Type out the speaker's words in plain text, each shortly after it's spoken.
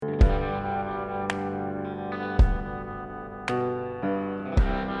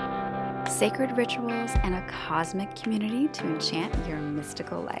sacred rituals, and a cosmic community to enchant your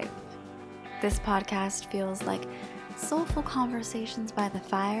mystical life. This podcast feels like soulful conversations by the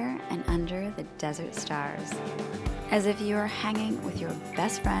fire and under the desert stars, as if you are hanging with your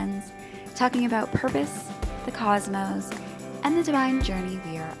best friends, talking about purpose, the cosmos, and the divine journey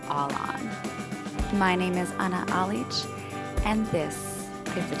we are all on. My name is Anna Alich, and this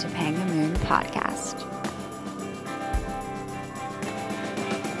is the Topanga Moon Podcast.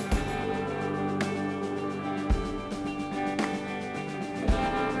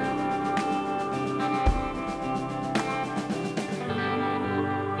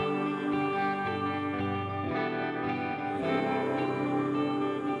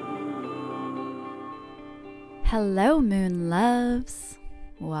 Hello, Moon Loves.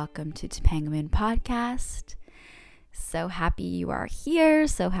 Welcome to Topanga Moon Podcast. So happy you are here.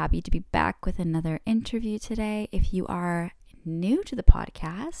 So happy to be back with another interview today. If you are new to the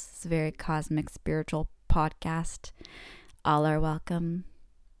podcast, it's a very cosmic, spiritual podcast. All are welcome.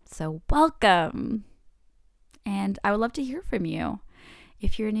 So welcome. And I would love to hear from you.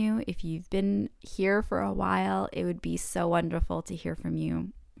 If you're new, if you've been here for a while, it would be so wonderful to hear from you.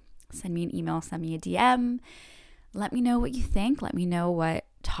 Send me an email, send me a DM. Let me know what you think. Let me know what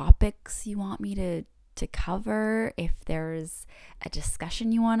topics you want me to cover. If there's a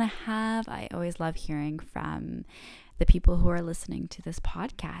discussion you want to have, I always love hearing from the people who are listening to this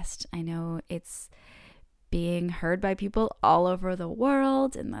podcast. I know it's being heard by people all over the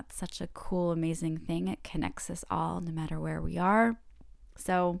world, and that's such a cool, amazing thing. It connects us all no matter where we are.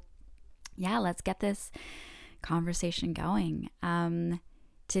 So yeah, let's get this conversation going.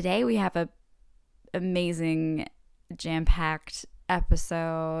 Today we have a amazing jam-packed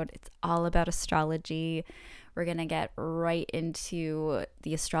episode. It's all about astrology. We're going to get right into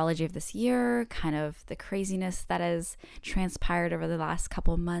the astrology of this year, kind of the craziness that has transpired over the last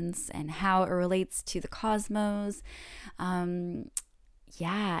couple months and how it relates to the cosmos.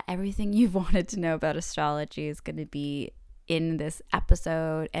 Everything you've wanted to know about astrology is going to be in this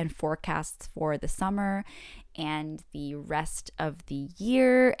episode, and forecasts for the summer and the rest of the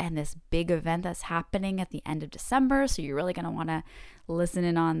year and this big event that's happening at the end of December. So you're really going to want to listen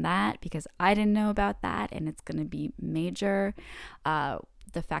in on that, because I didn't know about that, and it's going to be major.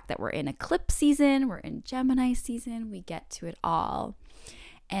 The fact that we're in eclipse season, we're in Gemini season, we get to it all.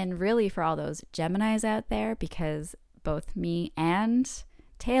 And really, for all those Geminis out there, because both me and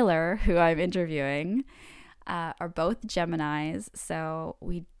Taylor, who I'm interviewing, are both Geminis, so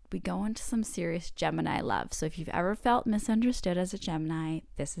we go into some serious Gemini love. So if you've ever felt misunderstood as a Gemini,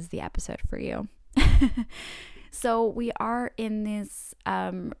 this is the episode for you. So we are in this,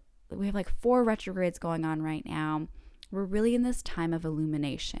 we have like 4 retrogrades going on right now. We're really in this time of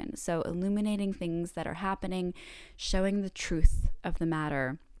illumination. So illuminating things that are happening, showing the truth of the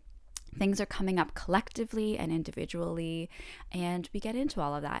matter. Things are coming up collectively and individually, and we get into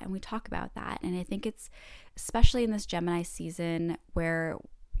all of that and we talk about that. And I think it's especially in this Gemini season where,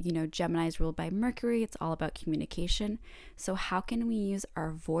 you know, Gemini is ruled by Mercury. It's all about communication. So how can we use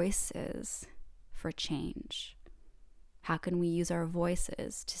our voices for change? How can we use our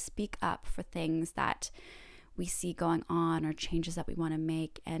voices to speak up for things that we see going on or changes that we want to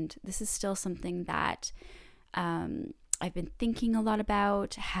make? And this is still something that I've been thinking a lot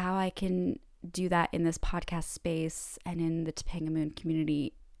about, how I can do that in this podcast space and in the Topanga Moon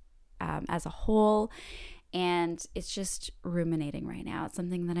community as a whole. And it's just ruminating right now. It's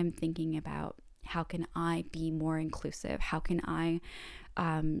something that I'm thinking about. How can I be more inclusive? How can I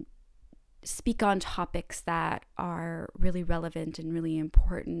speak on topics that are really relevant and really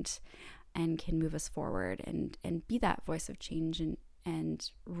important and can move us forward and be that voice of change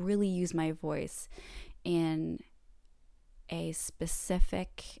and really use my voice in a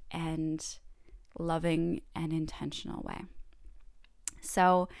specific and loving and intentional way.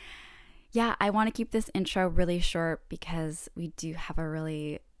 So yeah, I want to keep this intro really short because we do have a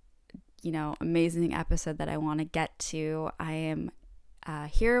really, amazing episode that I want to get to. I am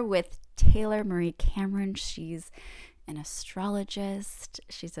here with Taylor Marie Cameron. She's an astrologist.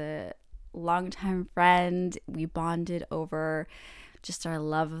 She's a longtime friend. We bonded over just our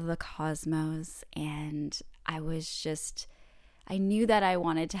love of the cosmos, and I knew that I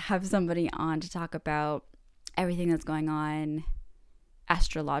wanted to have somebody on to talk about everything that's going on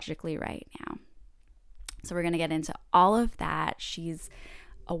astrologically right now. So we're going to get into all of that. She's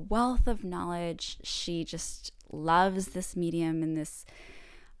a wealth of knowledge. She just loves this medium and this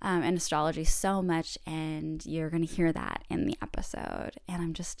and astrology so much, and you're going to hear that in the episode. And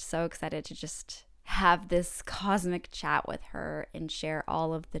I'm just so excited to just have this cosmic chat with her and share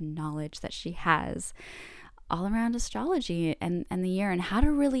all of the knowledge that she has all around astrology and the year, and how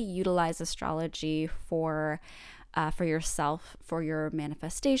to really utilize astrology for yourself, for your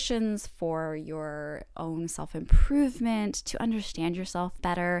manifestations, for your own self improvement, to understand yourself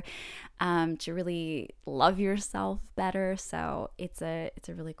better, to really love yourself better. So it's a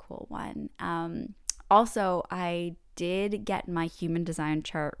really cool one. Also, I did get my human design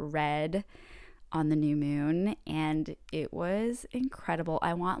chart read on the new moon, and it was incredible.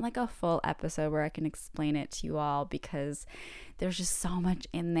 I want like a full episode where I can explain it to you all, because there's just so much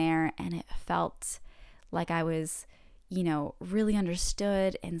in there, and it felt like I was, really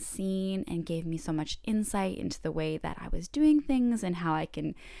understood and seen, and gave me so much insight into the way that I was doing things and how I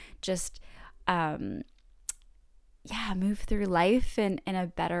can just move through life in a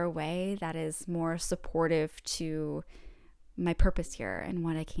better way that is more supportive to my purpose here and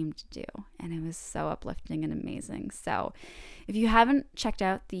what I came to do. And it was so uplifting and amazing. So if you haven't checked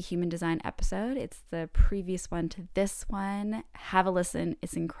out the human design episode, it's the previous one to this one. Have a listen.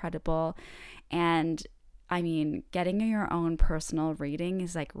 It's incredible. And I mean, getting your own personal reading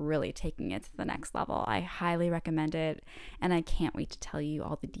is like really taking it to the next level. I highly recommend it, and I can't wait to tell you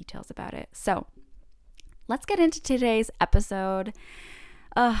all the details about it. So let's get into today's episode.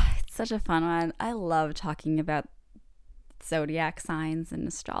 It's such a fun one. I love talking about zodiac signs and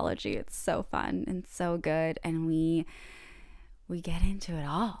astrology. It's so fun and so good, and we get into it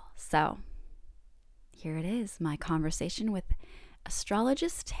all. So here it is, my conversation with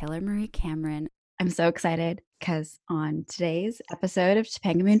astrologist Taylor Marie Cameron. I'm so excited because on today's episode of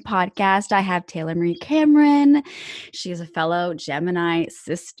Topanga Moon Podcast, I have Taylor Marie Cameron. She is a fellow Gemini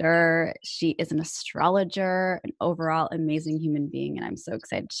sister. She is an astrologer, an overall amazing human being, and I'm so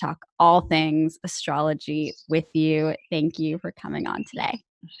excited to talk all things astrology with you. Thank you for coming on today.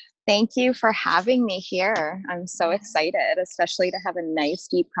 Thank you for having me here. I'm so excited, especially to have a nice,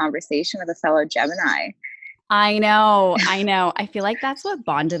 deep conversation with a fellow Gemini. I know. I feel like that's what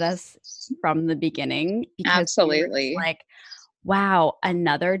bonded us from the beginning. Because absolutely. Like, wow,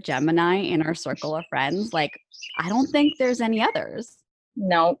 another Gemini in our circle of friends. Like, I don't think there's any others.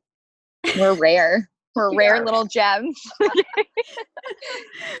 No, we're rare. We're rare little gems.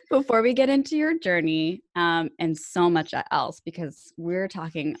 Before we get into your journey and so much else, because we're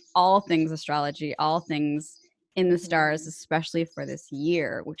talking all things astrology, all things in the stars, especially for this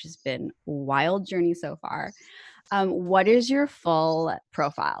year, which has been a wild journey so far. What is your full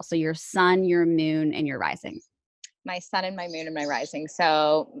profile? So your sun, your moon, and your rising. My sun and my moon and my rising.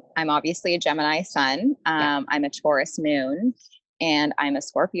 So I'm obviously a Gemini sun. I'm a Taurus moon, and I'm a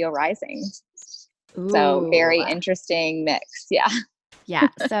Scorpio rising. Ooh. So very interesting mix. Yeah. Yeah.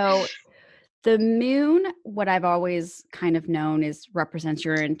 So the moon, what I've always kind of known, is represents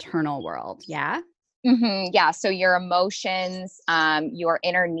your internal world. Yeah. Mm-hmm. Yeah. So your emotions, your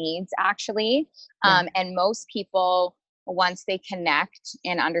inner needs, actually. And most people, once they connect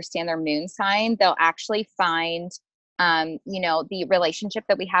and understand their moon sign, they'll actually find, the relationship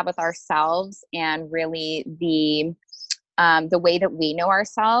that we have with ourselves, and really the way that we know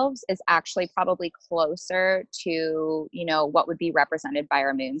ourselves is actually probably closer to, what would be represented by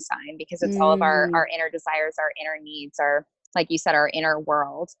our moon sign, because it's all of our inner desires, our inner needs, our, like you said, our inner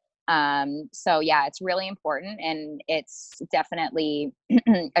world. So yeah, it's really important, and it's definitely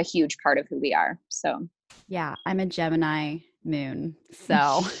a huge part of who we are. So yeah, I'm a Gemini moon,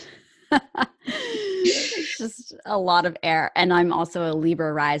 so it's just a lot of air, and I'm also a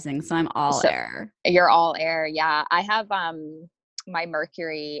Libra rising, so I'm all air. You're all air. Yeah. I have my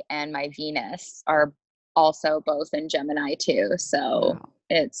Mercury and my Venus are also both in Gemini too. So wow.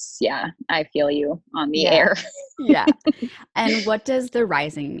 It's, I feel you on the air. Yeah. And what does the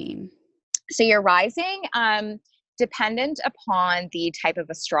rising mean? So your rising, dependent upon the type of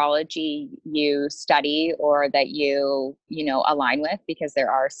astrology you study or that you align with, because there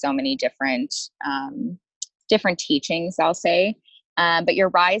are so many different teachings, I'll say. But your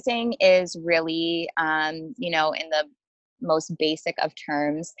rising is really, in the most basic of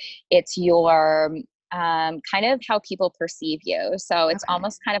terms, it's your kind of how people perceive you. So it's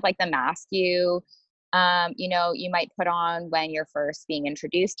almost kind of like the mask you might put on when you're first being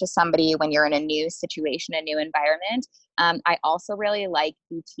introduced to somebody, when you're in a new situation, a new environment. I also really like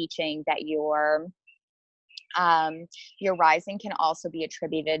the teaching that your rising can also be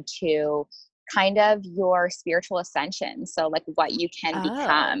attributed to kind of your spiritual ascension. So like what you can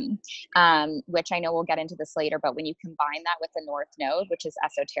become, which I know we'll get into this later, but when you combine that with the North Node, which is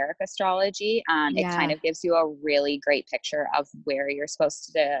esoteric astrology, it kind of gives you a really great picture of where you're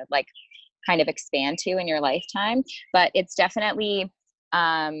supposed to like kind of expand to in your lifetime. But it's definitely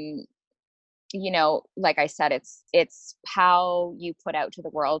like I said, it's how you put out to the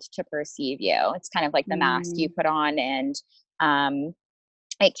world to perceive you. It's kind of like the mask you Mm, put on, and um,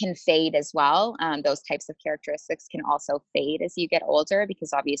 it can fade as well. Those types of characteristics can also fade as you get older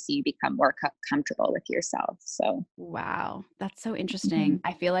because obviously you become more comfortable with yourself. So, wow, that's so interesting. mhm,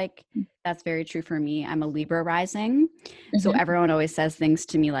 I feel like that's very true for me. I'm a Libra rising. So mhm, everyone always says things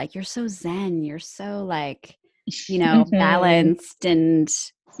to me like, you're so zen, you're so like, mhm. balanced. And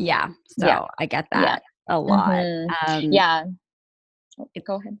yeah, Yeah, so I get yeah, that a lot. mhm, Um, yeah. Oh,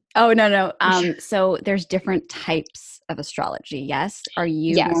 go ahead. Oh, no, no. So there's different types of astrology, yes? Are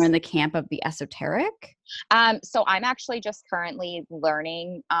you more in Yes. the camp of the esoteric? So I'm actually just currently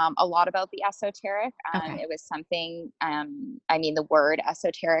learning a lot about the esoteric. Okay. It was something, I mean, the word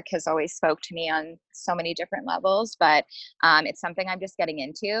esoteric has always spoke to me on so many different levels, but it's something I'm just getting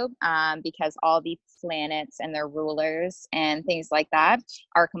into because all the planets and their rulers and things like that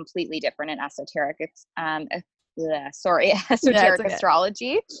are completely different in esoteric. Sorry, Yeah, it's esoteric okay.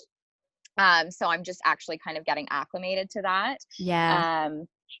 astrology. So I'm just actually kind of getting acclimated to that. Yeah. Um,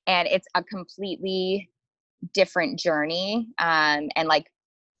 and it's a completely different journey. And like,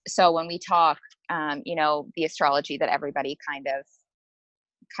 so when we talk, the astrology that everybody kind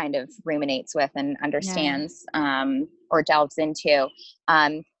of ruminates with and Yeah. understands, or delves into,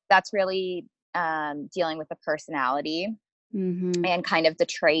 that's really dealing with the personality Mhm. and kind of the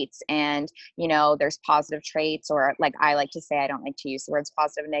traits. And there's positive traits, or like I like to say, I don't like to use the words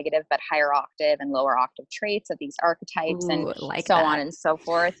positive and negative, but higher octave and lower octave traits of these archetypes, and Ooh, like so on that. and so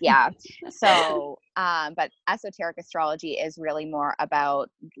forth. Yeah. So but esoteric astrology is really more about,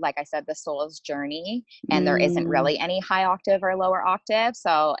 like I said, the soul's journey, and there isn't Mm. really any high octave or lower octave,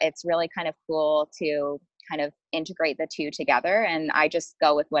 so it's really kind of cool to kind of integrate the two together, and I just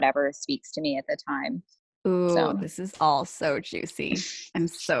go with whatever speaks to me at the time. Ooh, So this is all so juicy. I'm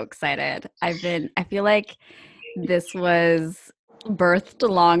so excited. I feel like this was birthed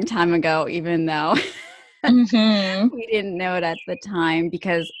a long time ago, even though mhm. we didn't know it at the time,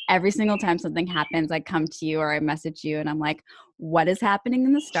 because every single time something happens, I come to you or I message you and I'm like, what is happening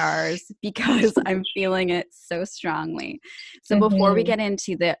in the stars? Because I'm feeling it so strongly. So, before we Mhm. get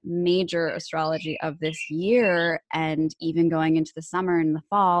into the major astrology of this year and even going into the summer and the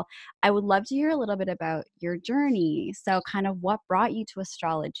fall, I would love to hear a little bit about your journey. So, kind of what brought you to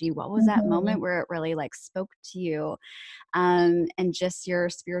astrology? What was that moment Mhm. where it really like spoke to you? And just your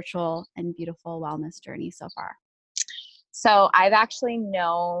spiritual and beautiful wellness journey so far. So I've actually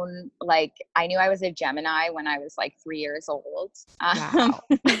known, like, I knew I was a Gemini when I was like 3 years old. Wow.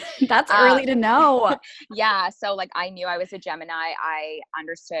 That's Uh, early to know. yeah. So like I knew I was a Gemini. I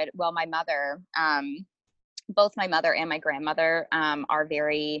understood, well, both my mother and my grandmother are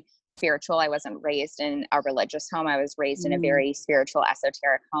very spiritual. I wasn't raised in a religious home. I was raised in a Mm, very spiritual,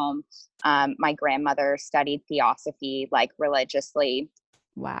 esoteric home. My grandmother studied theosophy like religiously.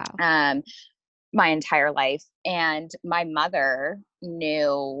 wow. Um, my entire life. And my mother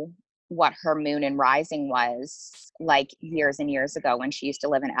knew what her moon and rising was like years and years ago when she used to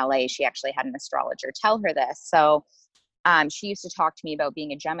live in LA. She actually had an astrologer tell her this. So she used to talk to me about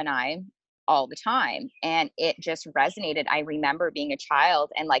being a Gemini all the time, and it just resonated. I remember being a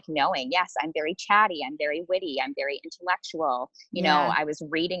child and like knowing, yes, I'm very chatty, I'm very witty, I'm very intellectual. Yeah. I was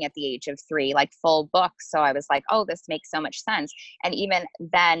reading at the age of 3, like full books, so I was like, oh, this makes so much sense. And even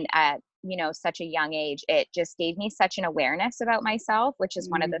then, at such a young age, it just gave me such an awareness about myself, which is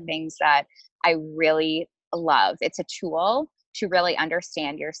one of the Mm, things that I really love. It's a tool to really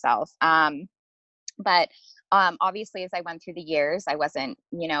understand yourself. But obviously, as I went through the years, I wasn't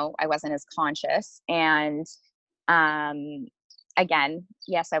as conscious. And um, again,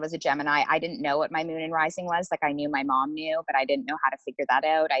 yes, I was a Gemini. I didn't know what my moon and rising was. Like I knew my mom knew, but I didn't know how to figure that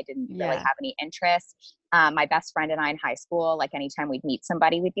out. I didn't really yeah. have any interest. My best friend and I in high school, like anytime we'd meet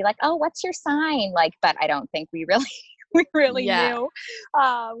somebody, we'd be like, "Oh, what's your sign?" Like, but I don't think we really we really Yeah. knew.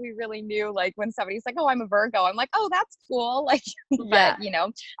 We really knew, like when somebody's like, "Oh, I'm a Virgo," I'm like, "Oh, that's cool." Like, but Yeah.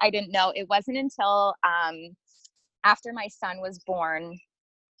 I didn't know. It wasn't until after my son was born.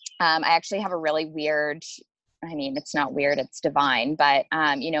 I actually have a really weird, I mean, it's not weird, it's divine, but,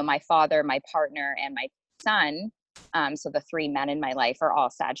 my father, my partner, and my son, so the 3 men in my life are all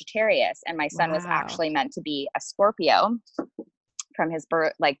Sagittarius. And my son was Wow. actually meant to be a Scorpio from his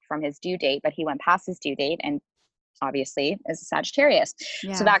birth, like from his due date, but he went past his due date and obviously is a Sagittarius. So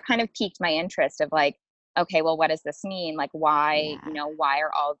Yeah. that kind of piqued my interest of like, okay, well, what does this mean? Like, why, Yeah. why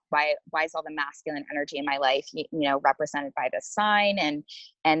is all the masculine energy in my life, represented by this sign?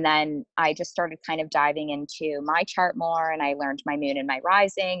 And then I just started kind of diving into my chart more, and I learned my moon and my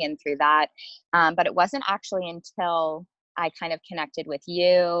rising, and through that, but it wasn't actually until I kind of connected with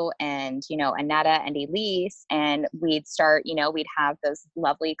you and, Anetta and Elise, and we'd start, we'd have those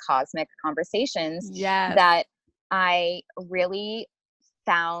lovely cosmic conversations Yes. that I really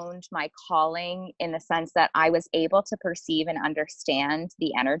found my calling in the sense that I was able to perceive and understand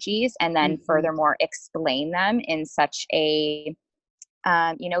the energies and then furthermore explain them in such a,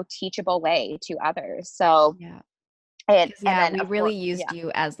 teachable way to others. So, Yeah. and Yeah, then we of course, really used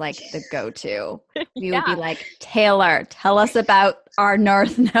you as like the go-to. We would be yeah. like, Taylor, tell us about our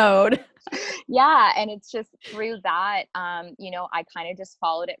North Node. Yeah. And it's just through that, I kind of just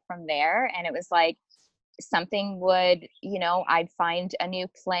followed it from there. And it was like something would, I'd find a new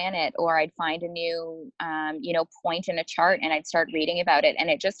planet or I'd find a new, point in a chart and I'd start reading about it. And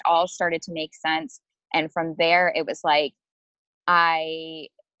it just all started to make sense. And from there, it was like, I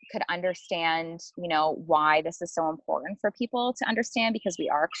could understand, why this is so important for people to understand because we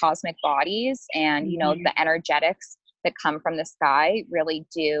are cosmic bodies and, the energetics that come from the sky really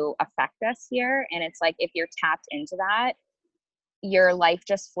do affect us here. And it's like, if you're tapped into that, your life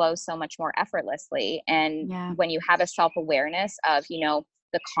just flows so much more effortlessly. And when you have a self-awareness of,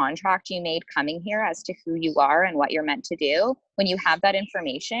 the contract you made coming here as to who you are and what you're meant to do, when you have that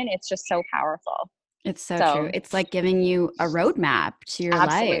information, it's just so powerful. It's so true. It's like giving you a roadmap to your life.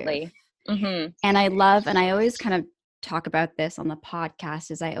 Absolutely. Mm-hmm. And I always kind of talk about this on the podcast,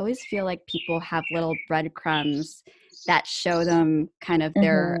 is I always feel like people have little breadcrumbs that show them kind of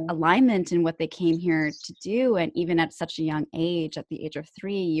their alignment and what they came here to do. And even at such a young age, at the age of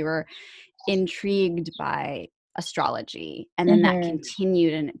 3, you were intrigued by astrology, and then that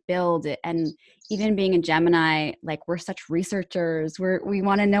continued and it built it. And even being a Gemini, like we're such researchers, we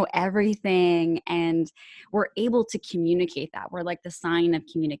want to know everything, and we're able to communicate that. We're like the sign of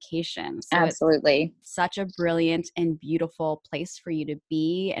communication. So absolutely, it's such a brilliant and beautiful place for you to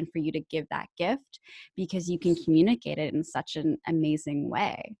be and for you to give that gift because you can communicate it in such an amazing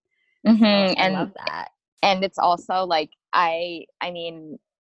way. So I love that. And it's also like I mean,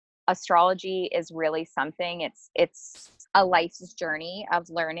 astrology is really something. It's a life's journey of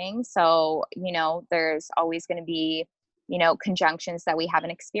learning. So, there's always going to be, conjunctions that we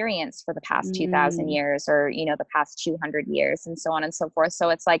haven't experienced for the past 2000 years or, the past 200 years and so on and so forth. So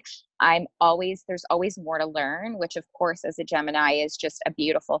it's like, there's always more to learn, which of course, as a Gemini is just a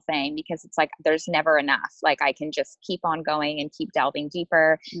beautiful thing because it's like, there's never enough. Like I can just keep on going and keep delving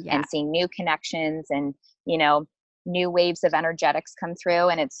deeper and seeing new connections and, new waves of energetics come through.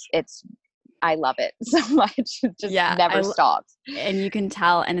 And it's I love it so much. It just never stops. And you can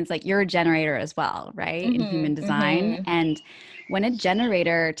tell, and it's like you're a generator as well, right? In human design. And when a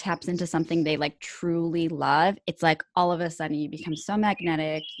generator taps into something they like truly love, it's like all of a sudden you become so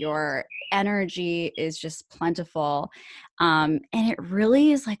magnetic, your energy is just plentiful. And it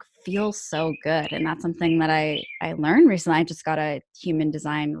really is like feels so good. And that's something that I learned recently. I just got a human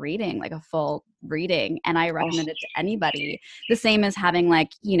design reading, like a full reading, and I recommend it to anybody. The same as having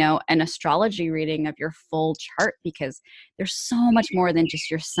like, an astrology reading of your full chart, because there's so much more than just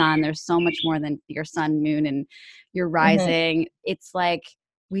your sun. There's so much more than your sun, moon, and your rising. It's like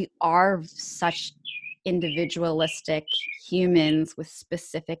we are such individualistic humans with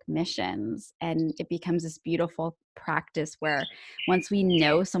specific missions, and it becomes this beautiful practice where once we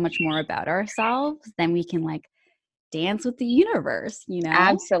know so much more about ourselves, then we can like dance with the universe,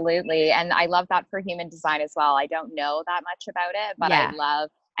 Absolutely. And I love that for human design as well. I don't know that much about it, but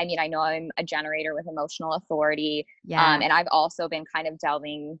I know I'm a generator with emotional authority. And I've also been kind of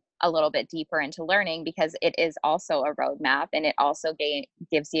delving a little bit deeper into learning because it is also a roadmap, and it also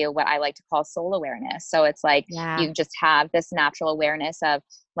gives you what I like to call soul awareness. So it's like you just have this natural awareness of,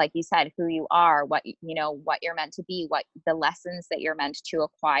 like you said, who you are, what you're meant to be, what the lessons that you're meant to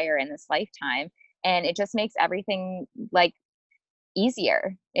acquire in this lifetime. And it just makes everything like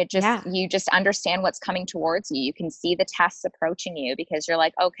easier. You just understand what's coming towards you. You can see the tests approaching you because you're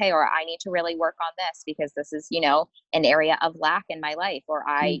like, okay, or I need to really work on this because this is, an area of lack in my life, or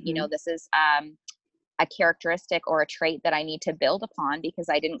this is a characteristic or a trait that I need to build upon because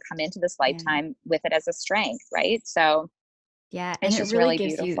I didn't come into this lifetime with it as a strength. Right. So and it's it just really really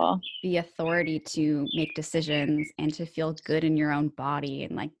gives beautiful. you the authority to make decisions and to feel good in your own body.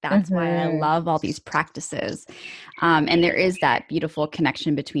 And like, that's why I love all these practices. And there is that beautiful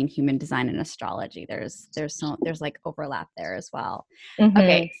connection between human design and astrology. There's like overlap there as well.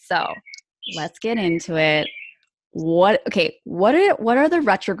 Okay. So let's get into it. What are the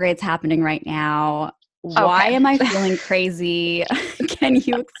retrogrades happening right now? Why am I feeling crazy? Can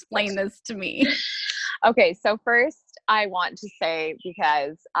you explain this to me? Okay, so first I want to say,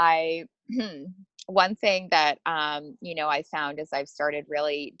 because one thing that, I found as I've started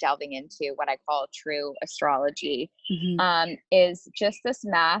really delving into what I call true astrology, Mhm. is just this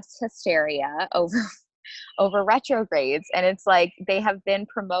mass hysteria over retrogrades. And it's like they have been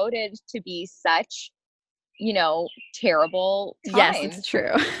promoted to be such, terrible Yes, it's times.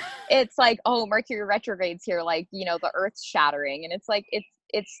 true. It's like, oh, Mercury retrogrades here, like, the earth's shattering. And it's like,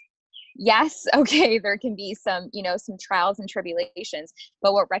 it's yes, okay, there can be some, some trials and tribulations,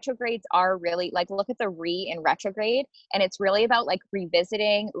 but what retrogrades are really like, look at the in retrograde, and it's really about like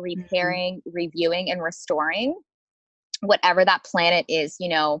revisiting, Mhm. repairing, reviewing, and restoring whatever that planet is,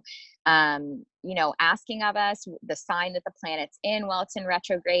 asking of us, the sign that the planet's in while it's in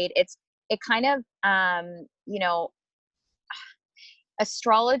retrograde. It kind of,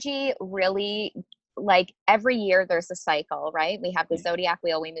 astrology really, like, every year there's a cycle, right? We have the Yeah. zodiac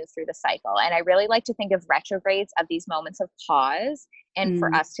wheel, we move through the cycle. And I really like to think of retrogrades of these moments of pause, and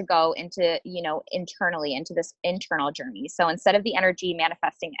for Mm. us to go into, internally, into this internal journey. So instead of the energy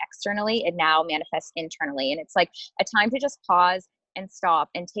manifesting externally, it now manifests internally. And it's like a time to just pause and stop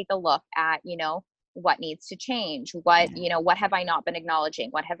and take a look at, what needs to change, Yeah. what have I not been acknowledging,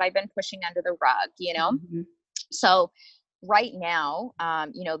 what have I been pushing under the rug. Mhm. So right now,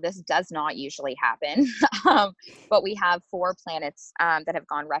 this does not usually happen, but we have four planets that have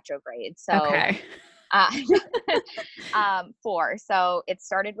gone retrograde. So Okay. uh, four. So it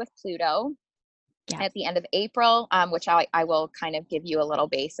started with Pluto Yeah. at the end of April, which I will kind of give you a little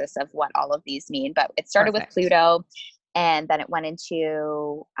basis of what all of these mean. But it started with Perfect. Pluto, and then it went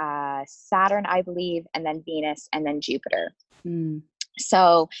into Saturn, I believe, and then Venus, and then Jupiter. Mm.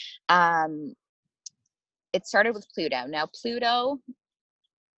 So um, it started with Pluto. Now, Pluto,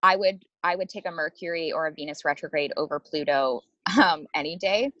 I would take a Mercury or a Venus retrograde over Pluto any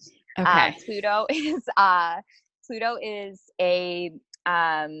day. Okay. Pluto is Pluto is a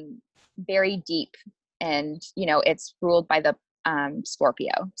very deep, and it's ruled by the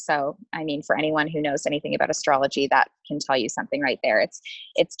Scorpio. So I mean, for anyone who knows anything about astrology, that can tell you something right there.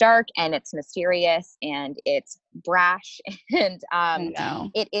 It's dark, and it's mysterious, and it's brash, and I know.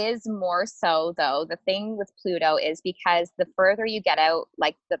 it is more so, though. The thing with Pluto is, because the further you get out,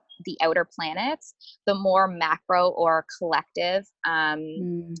 like the outer planets, the more macro or collective,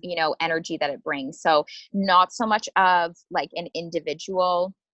 Mm. energy that it brings. So not so much of like an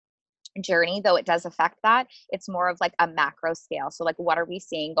individual journey, though it does affect that. It's more of like a macro scale. So like, what are we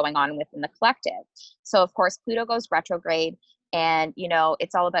seeing going on within the collective? So of course, Pluto goes retrograde, and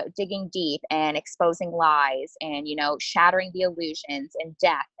it's all about digging deep and exposing lies, and shattering the illusions, and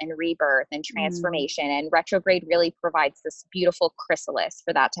death and rebirth and Mm. transformation. And retrograde really provides this beautiful chrysalis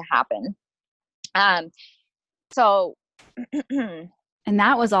for that to happen. So And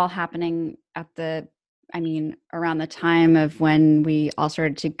that was all happening around the time of when we all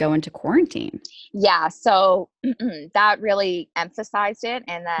started to go into quarantine. yeah, so that really emphasized it.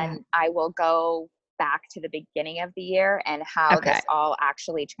 And Yeah. then I will go back to the beginning of the year and how Okay. this all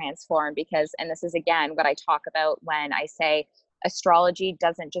actually transformed. Because, and this is again what I talk about when I say astrology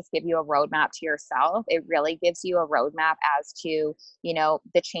doesn't just give you a roadmap to yourself, it really gives you a roadmap as to,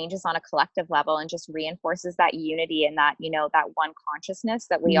 the changes on a collective level, and just reinforces that unity, and that, that one consciousness,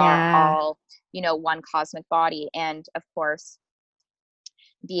 that we are Yeah. all, one cosmic body. And of course,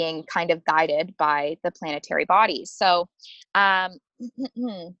 being kind of guided by the planetary bodies. So, um,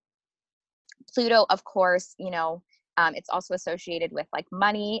 Pluto, of course, it's also associated with like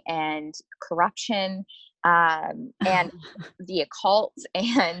money and corruption, and the occult,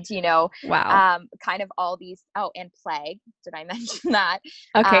 and Wow. kind of all these. Oh, and plague. Did I mention that?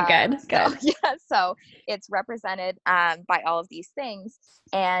 Okay, good. So Good. yeah, so it's represented by all of these things,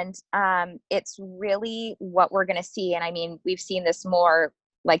 and it's really what we're going to see. And I mean, we've seen this more,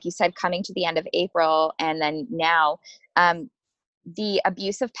 like you said, coming to the end of April, and then now. The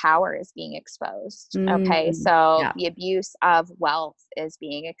abuse of power is being exposed. Okay. Mm. So Yeah. the abuse of wealth is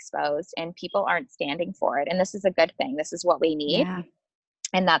being exposed, and people aren't standing for it. And this is a good thing. This is what we need. Yeah.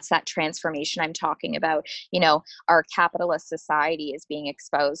 And that's that transformation I'm talking about. Our capitalist society is being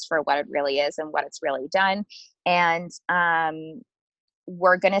exposed for what it really is and what it's really done. And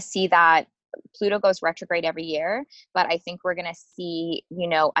we're going to see that Pluto goes retrograde every year, but I think we're going to see,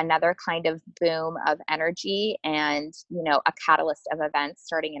 another kind of boom of energy, and, a catalyst of events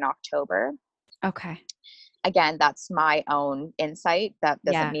starting in October. Okay. Again, that's my own insight. That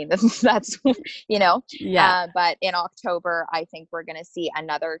doesn't Yeah. mean that that's, Yeah. but in October, I think we're going to see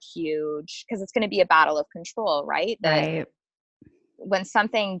another huge, because it's going to be a battle of control, right? Right. when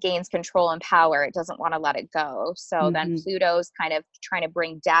something gains control and power, it doesn't want to let it go. So then Pluto's kind of trying to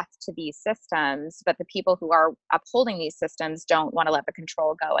bring death to these systems, but the people who are upholding these systems don't want to let the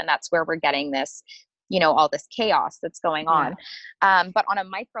control go. And that's where we're getting this, all this chaos that's going on. But on a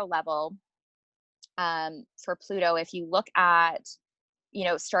micro level, for Pluto, if you look at,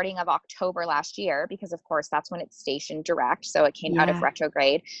 starting of October last year, because of course that's when it's stationed direct. So it came out of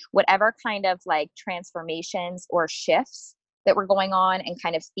retrograde, whatever kind of like transformations or shifts that were going on and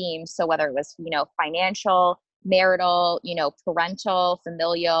kind of themes. So whether it was, financial, marital, parental,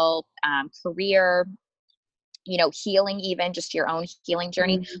 familial, career, healing, even just your own healing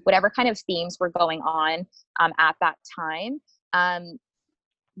journey, whatever kind of themes were going on at that time,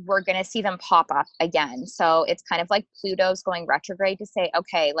 we're going to see them pop up again. So it's kind of like Pluto's going retrograde to say,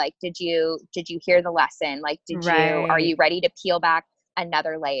 okay, like, did you hear the lesson? Like, are you ready to peel back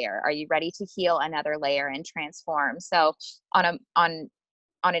another layer? Are you ready to heal another layer and transform? So on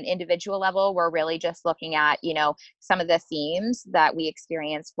an individual level, we're really just looking at, some of the themes that we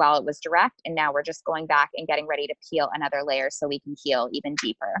experienced while it was direct. And now we're just going back and getting ready to peel another layer so we can heal even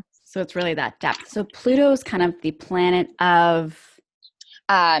deeper. So it's really that depth. So Pluto's kind of the planet of,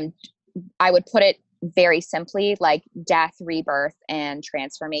 I would put it very simply, like death, rebirth, and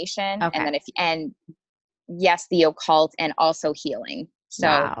transformation. Okay. And then and yes, the occult and also healing. So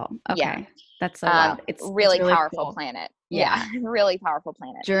wow. Okay. Yeah. That's so wild. It's really powerful cool. planet. Yeah. Really powerful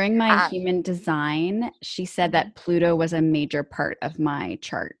planet. During my human design, she said that Pluto was a major part of my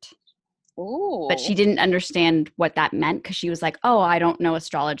chart. Ooh. But she didn't understand what that meant because she was like, oh, I don't know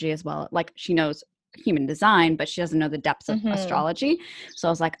astrology as well. Like she knows human design, but she doesn't know the depths of astrology. So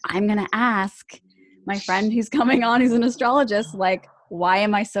I was like, I'm going to ask my friend who's coming on, who's an astrologist, like, why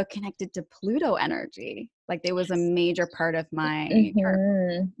am I so connected to Pluto energy? Like it was a major part of my chart.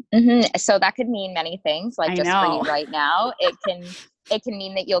 So that could mean many things. Like just for you right now, it can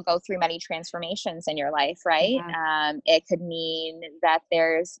mean that you'll go through many transformations in your life, right? Yeah. It could mean that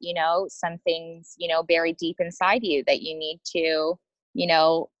there's, some things, buried deep inside you that you need to,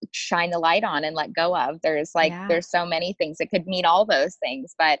 shine the light on and let go of. There's there's so many things. It could mean all those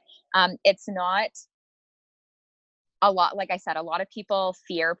things, but it's not a lot. Like I said, a lot of people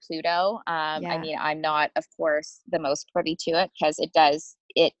fear Pluto. I mean, I'm not, of course, the most privy to it because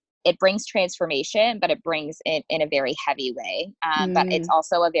it brings transformation, but it brings it in a very heavy way. But it's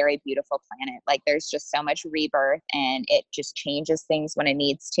also a very beautiful planet. Like there's just so much rebirth and it just changes things when it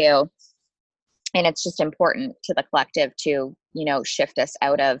needs to. And it's just important to the collective to, shift us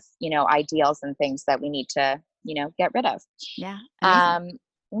out of, ideals and things that we need to, get rid of. Yeah.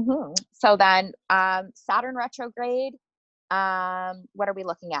 So then Saturn retrograde, what are we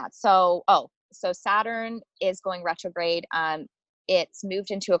looking at? So Saturn is going retrograde. It's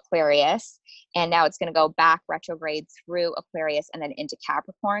moved into Aquarius and now it's going to go back retrograde through Aquarius and then into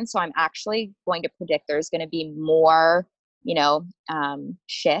Capricorn. So I'm actually going to predict there's going to be more,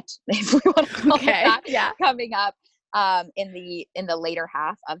 shit, if we want to call it that, coming up in the later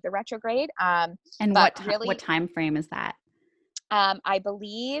half of the retrograde. And what time frame is that? I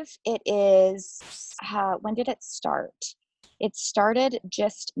believe it is, when did it start? It started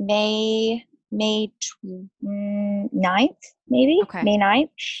just May 9th, maybe. Okay. May 9th.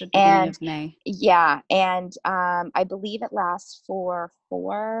 The beginning of May. Yeah. And I believe it lasts for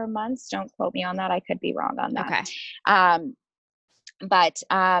 4 months. Don't quote me on that. I could be wrong on that. Okay. But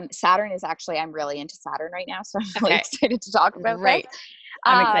Saturn is actually, I'm really into Saturn right now. So I'm really excited to talk about this.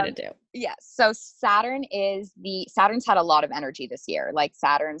 I'm excited too. Yes. So Saturn's had a lot of energy this year. Like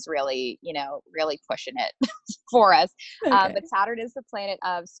Saturn's really, really pushing it for us. But Saturn is the planet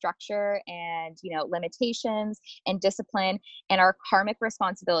of structure and, limitations and discipline and our karmic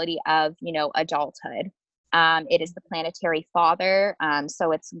responsibility of, adulthood. It is the planetary father.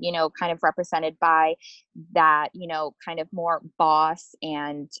 So it's, kind of represented by that, kind of more boss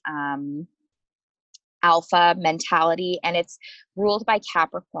and, alpha mentality, and it's ruled by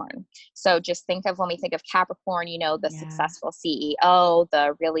Capricorn. So just think of when we think of Capricorn, the successful CEO,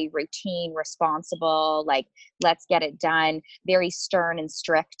 the really routine, responsible, like let's get it done, very stern and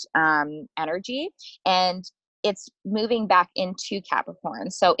strict energy. And it's moving back into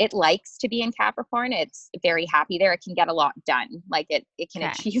Capricorn. So it likes to be in Capricorn. It's very happy there. It can get a lot done. Like it can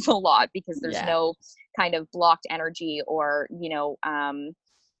achieve a lot because there's no kind of blocked energy or,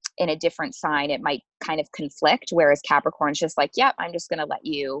 in a different sign, it might kind of conflict. Whereas Capricorn's just like, yep, I'm just going to let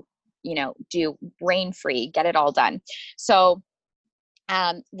you, do brain free, get it all done. So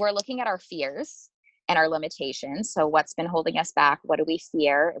we're looking at our fears and our limitations. So what's been holding us back? What do we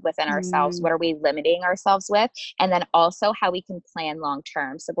fear within ourselves? What are we limiting ourselves with? And then also how we can plan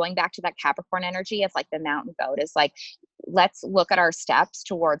long-term. So going back to that Capricorn energy of like the mountain goat is like, let's look at our steps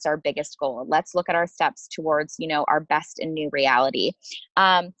towards our biggest goal. Let's look at our steps towards, you know, our best and new reality.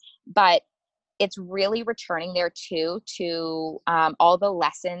 But it's really returning there too, to all the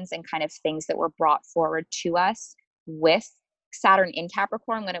lessons and kind of things that were brought forward to us with Saturn in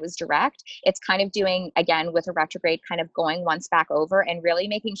Capricorn when it was direct. It's kind of doing, again, with a retrograde, kind of going once back over and really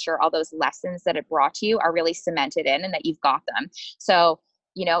making sure all those lessons that it brought to you are really cemented in and that you've got them. So,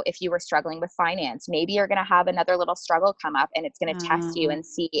 you know, if you were struggling with finance, maybe you're going to have another little struggle come up, and it's going to test you and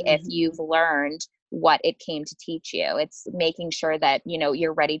see if you've learned what it came to teach you. It's making sure that, you know,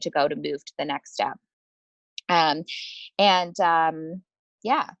 you're ready to go to move to the next step.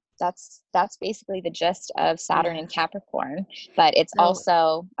 Yeah, that's basically the gist of Saturn in Capricorn. But it's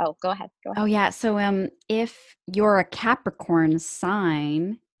also, go ahead. Oh yeah. So if you're a Capricorn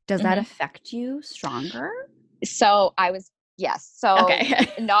sign, does that affect you stronger? So yes. So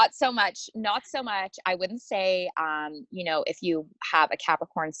okay. not so much. I wouldn't say, you know, if you have a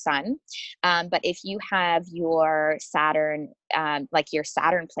Capricorn sun, but if you have your Saturn, like your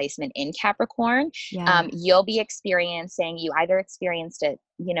Saturn placement in Capricorn, you'll be experiencing, you either experienced it,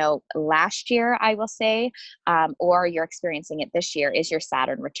 you know, last year, I will say, or you're experiencing it this year, is your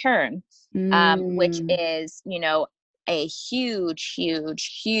Saturn return, which is, you know, a huge, you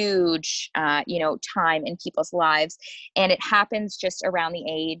know, time in people's lives. And it happens just around the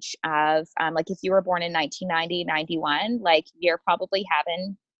age of, like if you were born in 1990, 91, like you're probably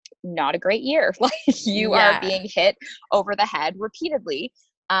having not a great year. Like you are being hit over the head repeatedly.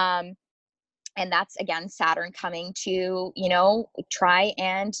 And that's, again, Saturn coming to, you know, try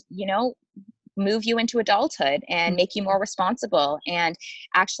and, you know, move you into adulthood and make you more responsible. And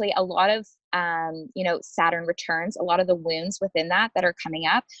actually a lot of, you know, Saturn returns, a lot of the wounds within that are coming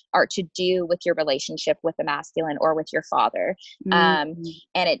up are to do with your relationship with the masculine or with your father. And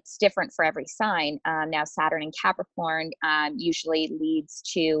it's different for every sign. Now Saturn in Capricorn usually leads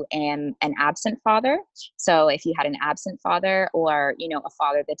to an absent father. So if you had an absent father, or, you know, a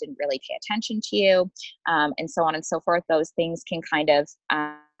father that didn't really pay attention to you, and so on and so forth, those things can kind of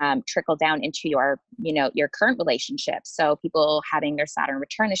trickle down into your, you know, your current relationship. So people having their Saturn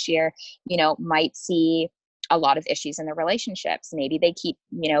return this year, you know, might see a lot of issues in their relationships. Maybe they keep,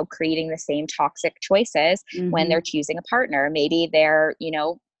 you know, creating the same toxic choices when they're choosing a partner. Maybe they're, you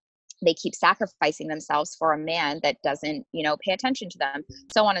know, they keep sacrificing themselves for a man that doesn't, you know, pay attention to them,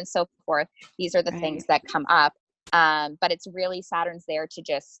 so on and so forth. These are the things that come up. But it's really, Saturn's there to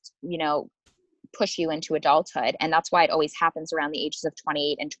just, you know, push you into adulthood. And that's why it always happens around the ages of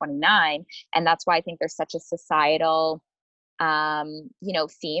 28 and 29. And that's why I think there's such a societal, you know,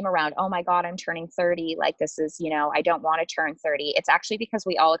 theme around, oh my God, I'm turning 30. Like this is, you know, I don't want to turn 30. It's actually because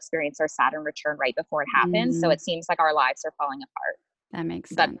we all experience our Saturn return right before it happens. So it seems like our lives are falling apart. That makes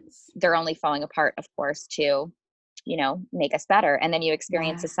sense. But they're only falling apart, of course, to, you know, make us better. And then you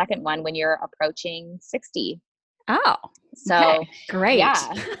experience a second one when you're approaching 60. Oh, so okay. Great. Yeah.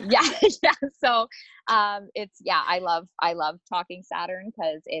 So, I love talking Saturn,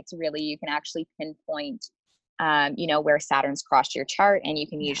 because it's really, you can actually pinpoint, you know, where Saturn's crossed your chart, and you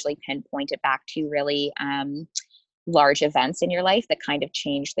can usually pinpoint it back to really, large events in your life that kind of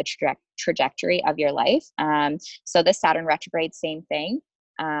change the trajectory of your life. So this Saturn retrograde, same thing.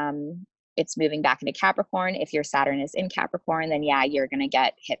 It's moving back into Capricorn. If your Saturn is in Capricorn, then you're going to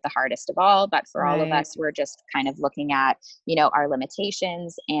get hit the hardest of all. But for all of us, we're just kind of looking at, you know, our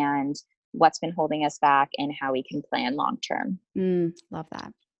limitations and what's been holding us back and how we can plan long-term. Love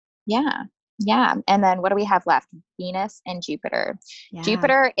that. Yeah. And then what do we have left? Venus and Jupiter.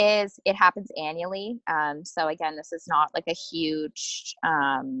 Jupiter it happens annually. So again, this is not like a huge,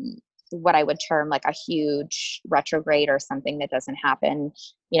 what I would term like a huge retrograde or something that doesn't happen,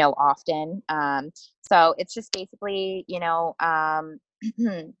 you know, often. So it's just basically, you know,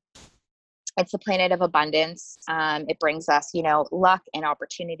 it's the planet of abundance. It brings us, you know, luck and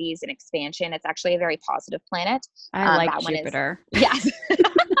opportunities and expansion. It's actually a very positive planet. I like Jupiter. Yes.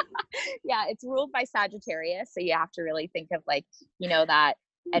 Yeah, it's ruled by Sagittarius. So you have to really think of, like, you know, that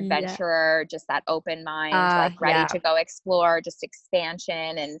adventurer, just that open mind, like ready to go explore, just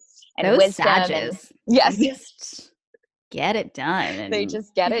expansion and those wisdom. Sages, yes. They just get it done. And they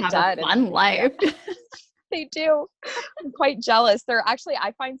just get it have done. A fun life. They do. I'm quite jealous. They're actually,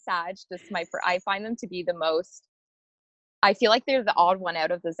 I find Sag I find them to be the most, I feel like they're the odd one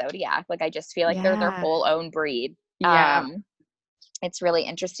out of the zodiac. Like I just feel like they're their whole own breed. It's really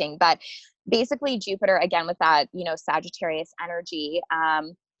interesting. But basically Jupiter, again, with that, you know, Sagittarius energy,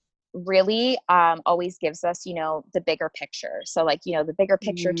 really always gives us, the bigger picture. So like, the bigger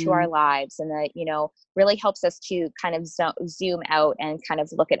picture to our Mm, lives, and that, really helps us to kind of zoom out and kind of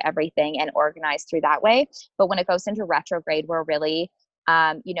look at everything and organize through that way. But when it goes into retrograde, we're really,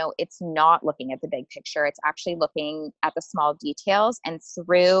 it's not looking at the big picture. It's actually looking at the small details, and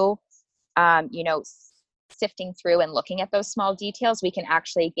through, sifting through and looking at those small details, we can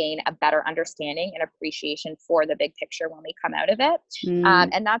actually gain a better understanding and appreciation for the big picture when we come out of it. mm,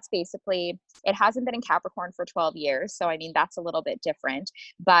 And that's basically, it hasn't been in Capricorn for 12 years. So, I mean, that's a little bit different.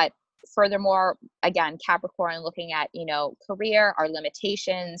 But furthermore, again, Capricorn looking at, career, our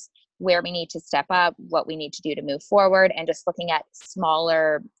limitations, where we need to step up, what we need to do to move forward, and just looking at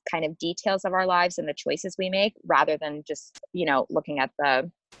smaller kind of details of our lives and the choices we make, rather than just, looking at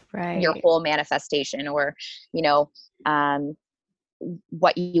your right. whole manifestation, or, you know, um,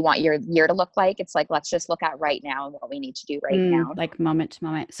 what you want your year to look like. It's like, let's just look at right now and what we need to do right now. Like moment to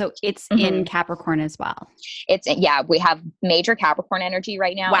moment. So it's in Hmm. Capricorn as well. Yeah, we have major Capricorn energy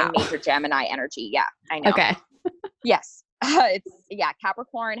right now and Wow. major Gemini energy. Yeah, I know. Okay. Yes.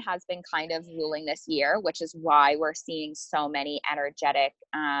 Capricorn has been kind of ruling this year, which is why we're seeing so many energetic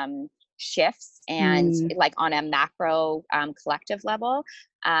shifts, and Mm, like on a macro collective level,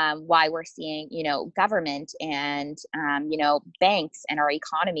 why we're seeing, government and, banks and our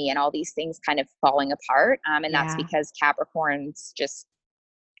economy and all these things kind of falling apart. And that's yeah. because Capricorn's just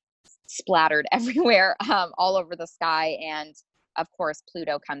splattered everywhere, all over the sky. And of course,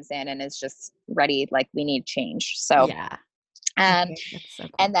 Pluto comes in and is just ready, like, we need change. So, Yeah. um, Okay. That's so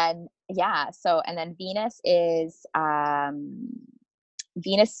cool. and then, and then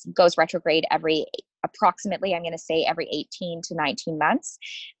Venus goes retrograde every, approximately, I'm going to say, every 18 to 19 months.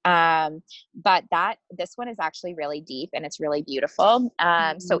 But this one is actually really deep and it's really beautiful.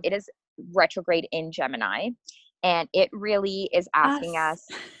 So Mm. it is retrograde in Gemini, and it really is asking Us.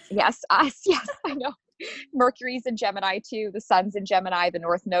 us, yes, us, yes, I know. Mercury's in Gemini too. The sun's in Gemini, the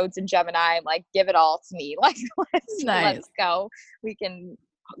North Node's in Gemini. I'm like, give it all to me. Like, let's Nice. go. We can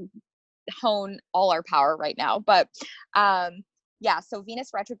hone all our power right now. But so Venus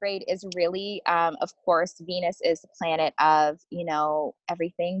retrograde is really, of course, Venus is the planet of,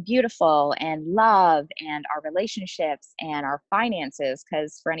 everything beautiful and love and our relationships and our finances.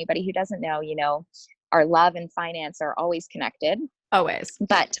 Because for anybody who doesn't know, our love and finance are always connected, Always.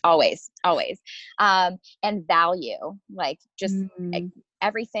 but always. And value, like, just Mm.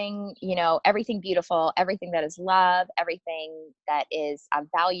 everything, everything beautiful, everything that is love, everything that is of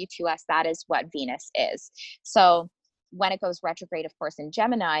value to us, that is what Venus is. So when it goes retrograde, of course, in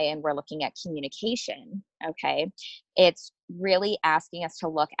Gemini, and we're looking at communication, okay, it's really asking us to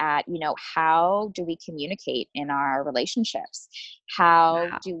look at, how do we communicate in our relationships? How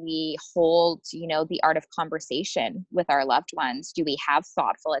Wow. do we hold, the art of conversation with our loved ones? Do we have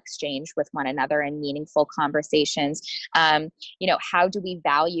thoughtful exchange with one another and meaningful conversations? How do we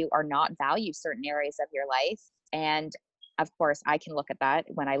value or not value certain areas of your life? And of course, I can look at that.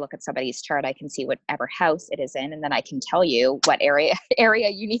 When I look at somebody's chart, I can see whatever house it is in, and then I can tell you what area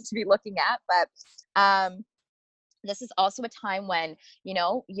you need to be looking at. But this is also a time when,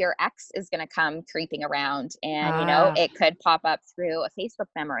 your ex is going to come creeping around, and, Ah. it could pop up through a Facebook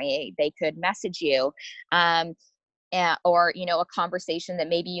memory. They could message you. Or, a conversation that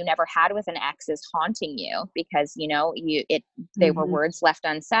maybe you never had with an ex is haunting you because, they were Mhm. words left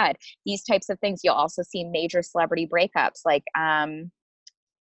unsaid. These types of things. You'll also see major celebrity breakups, like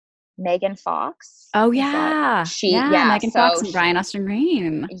Megan Fox. Oh Is that yeah. she? Yeah. Yeah. Megan Fox and Brian Austin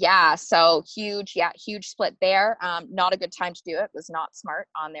Green. So huge, huge split there. Not a good time to do it. Was not smart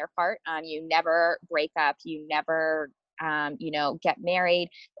on their part. You never break up. You never, get married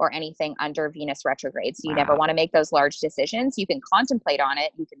or anything under Venus retrograde. So you never Wow. want to make those large decisions. You can contemplate on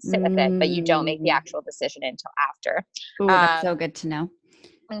it. You can sit with it, but you don't make the Mm. actual decision until after. Oh, that's so Um, good to know.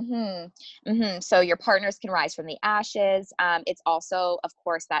 So your partners can rise from the ashes. It's also, of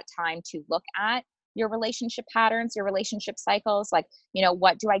course, that time to look at your relationship patterns, your relationship cycles. Like,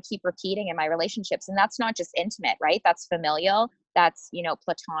 what do I keep repeating in my relationships? And that's not just intimate, right? That's familial. That's,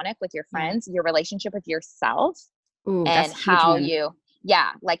 platonic with your Yeah. friends, your relationship with yourself, Ooh, that's and a huge one.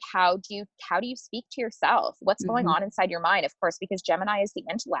 like, how do you speak to yourself? What's going Mhm. on inside your mind? Of course, because Gemini is the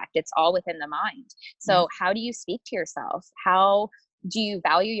intellect. It's all within the mind. Yeah. So how do you speak to yourself? How do you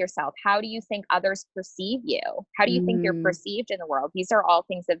value yourself? How do you think others perceive you? How do you think you're Mm. perceived in the world? These are all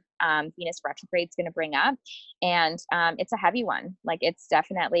things that Venus retrograde is going to bring up. And it's a heavy one. Like, it's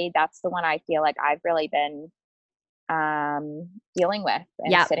definitely, that's the one I feel like I've really been dealing with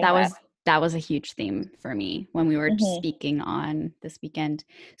and Yeah, sitting with. that was a huge theme for me when we were Hmm. speaking on this weekend.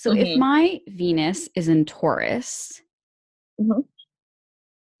 So if Hmm. my Venus is in Taurus, Hmm.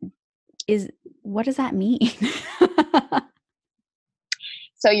 what does that mean?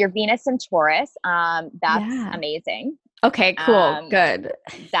 So your Venus in Taurus, that's Yeah. amazing. Okay, cool. Good.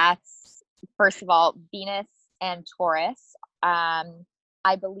 That's, first of all, Venus and Taurus.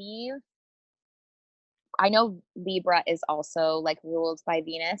 I believe, I know Libra is also like ruled by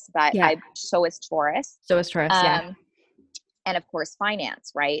Venus, but Yeah. so is Taurus. So is Taurus. Yeah. And of course,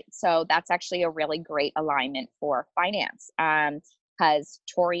 finance, right? So that's actually a really great alignment for finance, because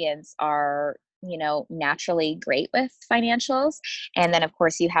Taurians are, naturally great with financials. And then, of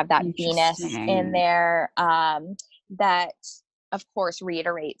course, you have that Venus in Interesting. there, that, of course,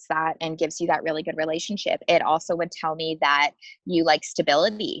 reiterates that and gives you that really good relationship. It also would tell me that you like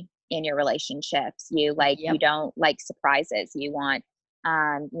stability in your relationships. You Yep. don't like surprises. You want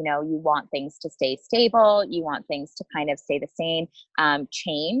things to stay stable. You want things to kind of stay the same.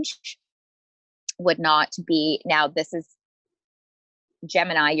 Change would not be, now this is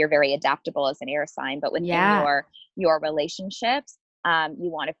Gemini, you're very adaptable as an air sign, but within Yeah. your relationships, you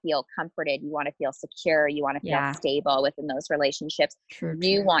want to feel comforted, you want to feel secure, you want to feel stable within those relationships. True.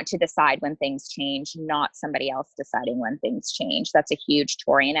 Want to decide when things change, not somebody else deciding when things change. That's a huge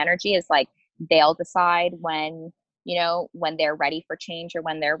Taurian energy, is like they'll decide when they're ready for change or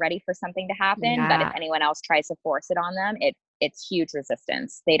when they're ready for something to happen. But if anyone else tries to force it on them, it's huge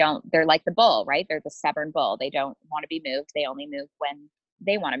resistance. They're like the bull, right? They're the stubborn bull. They don't want to be moved. They only move when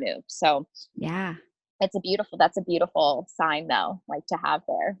they want to move. So yeah, that's a beautiful sign though, like to have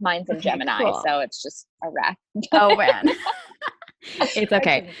there. Mine's in Gemini, cool. So it's just a wreck. Oh man. It's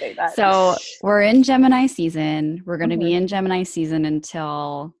okay. So we're in Gemini season. We're going to be in Gemini season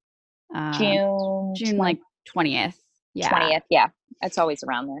until June like 20th. Yeah. 20th. Yeah. It's always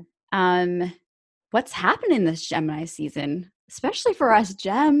around there. What's happening this Gemini season, especially for us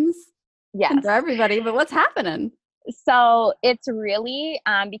gems? Yes. And for everybody, but what's happening? So it's really,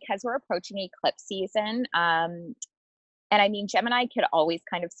 because we're approaching eclipse season, and I mean, Gemini could always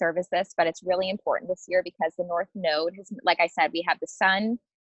kind of serve as this, but it's really important this year because the North Node has, like I said, we have the Sun,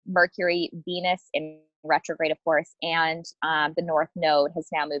 Mercury, Venus in retrograde, of course, and the North Node has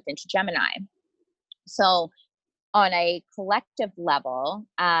now moved into Gemini. So on a collective level,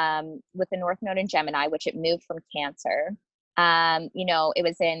 with the North Node in Gemini, which it moved from Cancer, it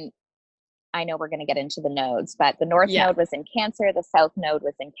was in, I know we're going to get into the nodes, but the North Node was in Cancer, the South Node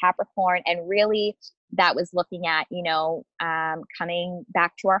was in Capricorn, and really that was looking at, coming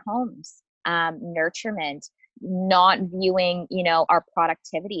back to our homes, nurturement, not viewing, our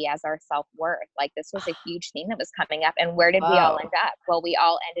productivity as our self-worth. Like this was a huge theme that was coming up. And where did we all end up? Well, we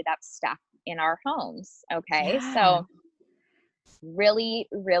all ended up stuck in our homes. Okay. Yeah. So really,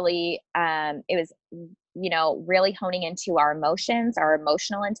 really, it was, really honing into our emotions, our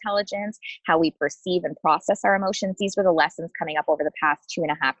emotional intelligence, how we perceive and process our emotions. These were the lessons coming up over the past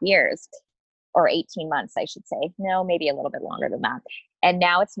 2.5 years, or 18 months, I should say. No, maybe a little bit longer than that. And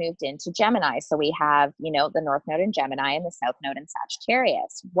now it's moved into Gemini. So we have, the North Node in Gemini and the South Node in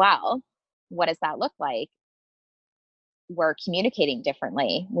Sagittarius. Well, what does that look like? We're communicating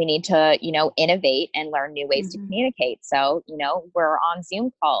differently. We need to, innovate and learn new ways to communicate. So, we're on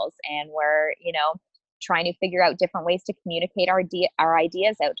Zoom calls and we're, trying to figure out different ways to communicate our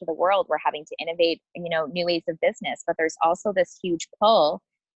ideas out to the world. We're having to innovate, new ways of business, but there's also this huge pull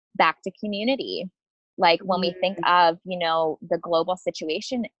back to community. Like when we think of, the global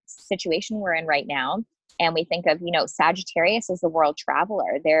situation we're in right now, and we think of, Sagittarius as the world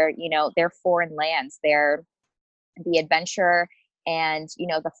traveler. They're foreign lands. They're the adventurer and,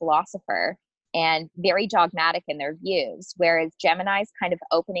 the philosopher, and very dogmatic in their views. Whereas Gemini's kind of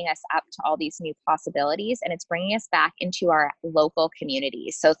opening us up to all these new possibilities, and it's bringing us back into our local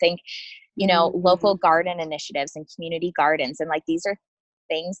communities. So think, local garden initiatives and community gardens. And like, these are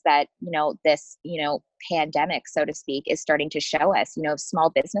things that, this, pandemic, so to speak, is starting to show us. Small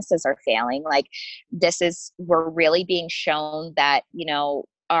businesses are failing. Like we're really being shown that,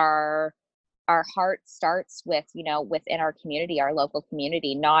 our heart starts with, within our community, our local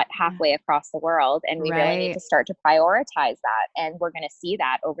community, not halfway across the world. And we really need to start to prioritize that. And we're going to see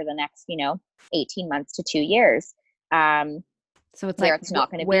that over the next, 18 months to 2 years. So it's like, it's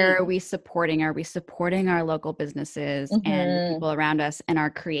not going to where are we supporting? Are we supporting our local businesses and the people around us and our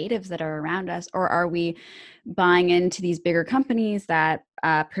creatives that are around us? Or are we buying into these bigger companies that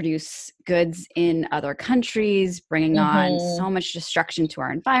produce goods in other countries, bringing on so much destruction to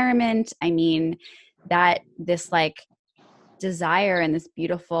our environment? I mean, that this like desire and this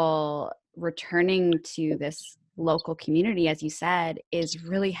beautiful returning to this local community, as you said, is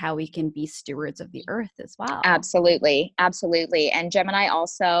really how we can be stewards of the earth as well. Absolutely. And Gemini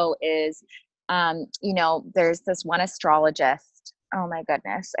also is, there's this one astrologist, oh my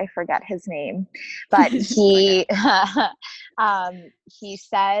goodness, I forget his name, but Okay. he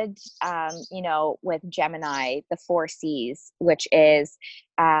said, with Gemini, the four C's, which is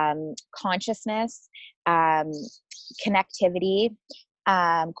consciousness, um, connectivity,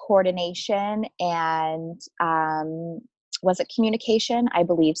 coordination, and was it communication? I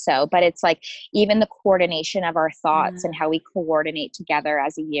believe so. But it's like even the coordination of our thoughts and how we coordinate together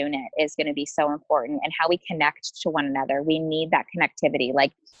as a unit is going to be so important, and how we connect to one another. We need that connectivity,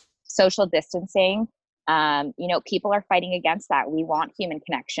 like social distancing. People are fighting against that. We want human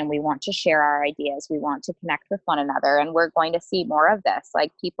connection. We want to share our ideas. We want to connect with one another. And we're going to see more of this.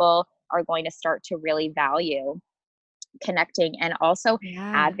 Like people are going to start to really value connecting and also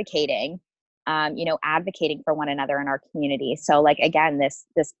Yeah. advocating advocating for one another in our community. So like again, this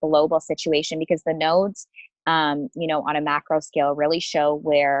global situation, because the nodes on a macro scale really show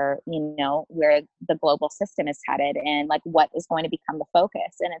where the global system is headed, and like what is going to become the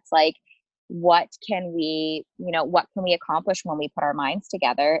focus. And it's like, what can we accomplish when we put our minds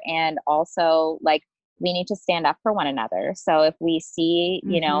together? And also, like, we need to stand up for one another. So if we see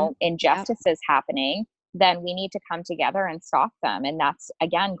Mm-hmm. Yep. injustices happening, then we need to come together and stop them. And that's,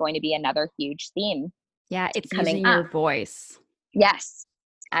 again, going to be another huge theme Yeah, it's coming using up. your voice. Yes,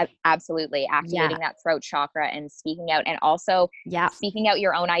 absolutely. Yeah. Activating that throat chakra and speaking out, and also Yeah. speaking out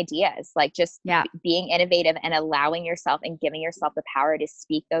your own ideas, like just Yeah. being innovative and allowing yourself and giving yourself the power to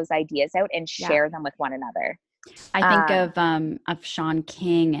speak those ideas out and Yeah. share them with one another. I think of Sean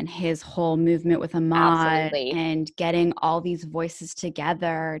King and his whole movement with Ahmaud Absolutely. and getting all these voices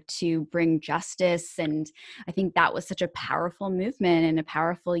together to bring justice. And I think that was such a powerful movement and a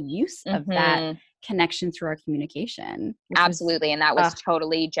powerful use of that Hmm. connection through our communication, which was, Absolutely. And that was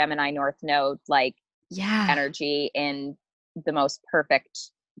totally Gemini North Node, like yeah, energy in the most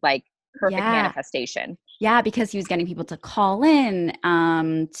perfect, like perfect yeah. manifestation. Yeah, because he was getting people to call in,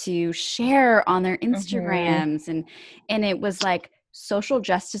 to share on their Hmm. Instagrams, and it was like social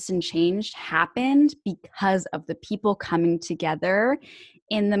justice and change happened because of the people coming together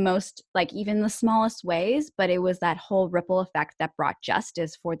in the most, like, even the smallest ways, but it was that whole ripple effect that brought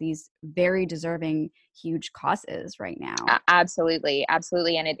justice for these very deserving huge causes right now. Absolutely,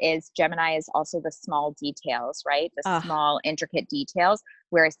 absolutely. And it is, Gemini is also the small details, right? The Ugh, small, intricate details,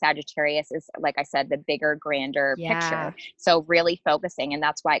 whereas Sagittarius is, like I said, the bigger, grander yeah. picture. So really focusing, and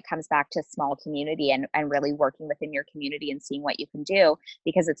that's why it comes back to small community, and really working within your community and seeing what you can do,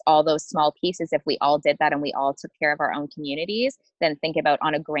 because it's all those small pieces. If we all did that and we all took care of our own communities, then think about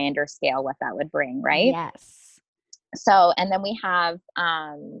on a grander scale what that would bring, right? Yes. So, and then we have,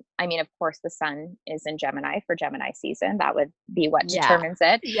 of course, the sun is in Gemini for Gemini season. That would be what Yeah. determines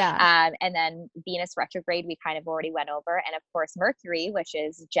it. Yeah. And then Venus retrograde, we kind of already went over. And of course, Mercury, which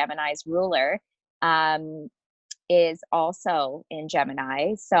is Gemini's ruler, um, is also in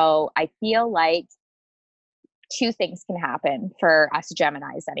Gemini. So I feel like two things can happen for us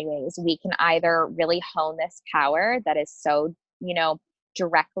Geminis, anyways. We can either really hone this power that is so,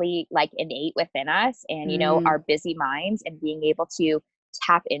 directly like innate within us, and, Mm, our busy minds, and being able to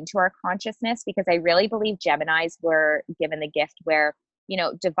tap into our consciousness, because I really believe Geminis were given the gift where,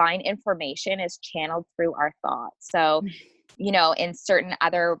 divine information is channeled through our thoughts. So, in certain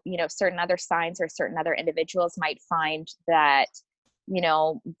other signs or certain other individuals might find that,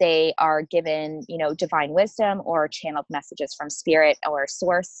 they are given, divine wisdom or channeled messages from spirit or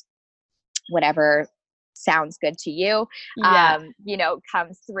source, whatever sounds good to you, yeah.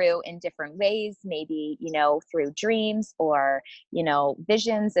 comes through in different ways, maybe, through dreams or,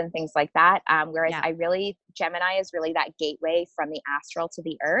 visions and things like that. Whereas Yeah. Gemini is really that gateway from the astral to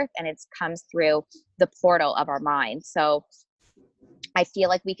the earth, and it comes through the portal of our mind. So I feel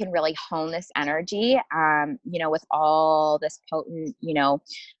like we can really hone this energy, with all this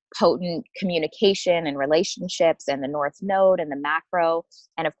potent communication and relationships, and the North Node and the macro,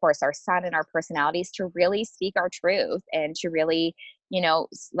 and of course our sun and our personalities, to really speak our truth, and to really,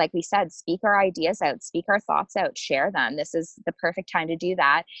 like we said, speak our ideas out, speak our thoughts out, share them. This is the perfect time to do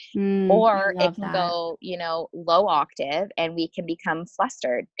that. I Or it love can that. go, low octave, and we can become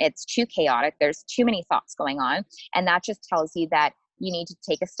flustered. It's too chaotic. There's too many thoughts going on. And that just tells you that you need to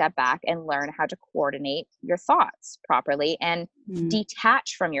take a step back and learn how to coordinate your thoughts properly and Mm,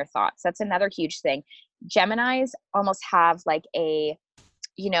 detach from your thoughts. That's another huge thing. Geminis almost have like an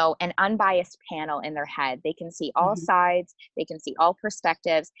unbiased panel in their head. They can see all mhm. sides, they can see all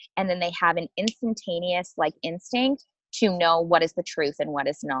perspectives, and then they have an instantaneous like instinct to know what is the truth and what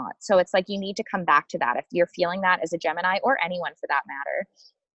is not. So it's like you need to come back to that. If you're feeling that as a Gemini, or anyone for that matter,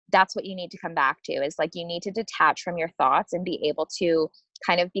 that's what you need to come back to, is like you need to detach from your thoughts and be able to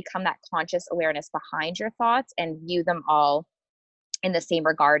kind of become that conscious awareness behind your thoughts and view them all in the same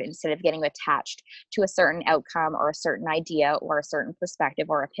regard, instead of getting attached to a certain outcome or a certain idea or a certain perspective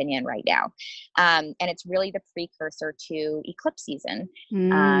or opinion right now. And it's really the precursor to eclipse season,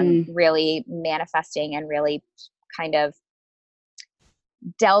 really manifesting and really kind of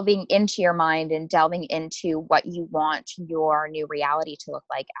delving into your mind and delving into what you want your new reality to look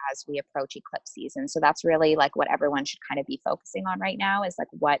like as we approach eclipse season. So that's really like what everyone should kind of be focusing on right now, is like,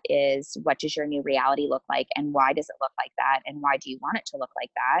 what does your new reality look like, and why does it look like that, and why do you want it to look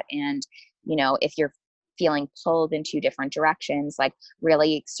like that? And, you know, if you're feeling pulled in two different directions, like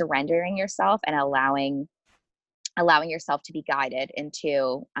really surrendering yourself and allowing yourself to be guided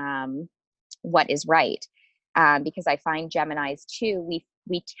into what is right. Because I find Geminis too,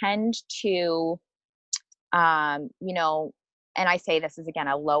 we tend to, you know, and I say this is again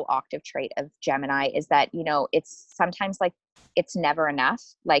a low octave trait of Gemini, is that, you know, it's sometimes like it's never enough.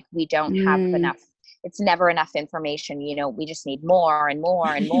 Like we don't have enough. It's never enough information. You know, we just need more and more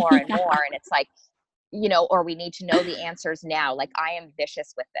and more and more. And it's like, you know, or we need to know the answers now. Like I am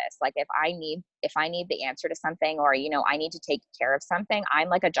vicious with this. Like if I need the answer to something, or, you know, I need to take care of something, I'm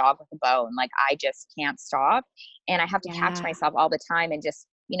like a dog with a bone. Like I just can't stop. And I have to catch myself all the time and just,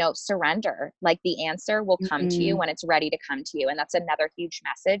 you know, surrender. Like the answer will come to you when it's ready to come to you. And that's another huge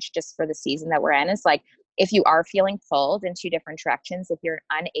message just for the season that we're in, is like, if you are feeling pulled in two different directions, if you're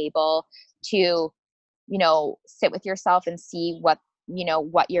unable to, you know, sit with yourself and see what, you know,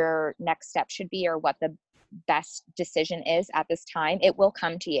 what your next step should be, or what the best decision is at this time, it will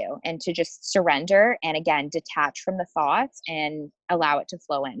come to you. And to just surrender and again, detach from the thoughts and allow it to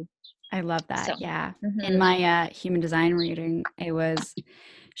flow in. I love that. So, yeah. In my human design reading,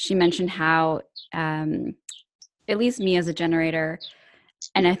 she mentioned how, at least me as a generator,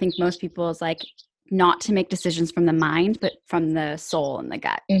 and I think most people, is like not to make decisions from the mind, but from the soul and the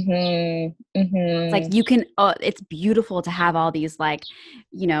gut. It's like you can, it's beautiful to have all these, like,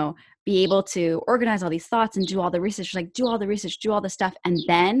 you know, be able to organize all these thoughts and do all the research, like do all the research, do all the stuff, and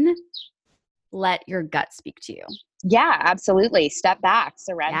then let your gut speak to you. Yeah, absolutely. Step back,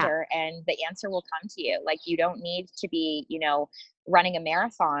 surrender, and the answer will come to you. Like you don't need to be, you know, running a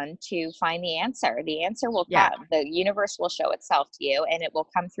marathon to find the answer. The answer will come. The universe will show itself to you, and it will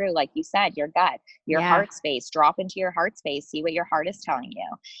come through, like you said, your gut, your heart space. Drop into your heart space, see what your heart is telling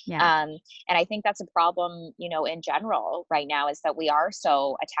you. And I think that's a problem, you know, in general right now, is that we are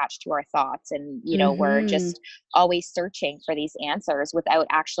so attached to our thoughts, and, you know, we're just always searching for these answers without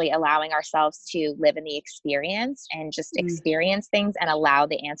actually allowing ourselves to live in the experience and just experience things and allow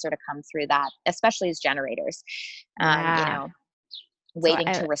the answer to come through that, especially as generators. You know,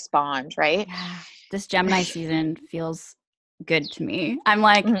 waiting to respond, right? This Gemini season feels good to me. I'm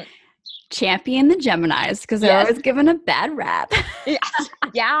like, champion the Geminis, because they're always given a bad rap.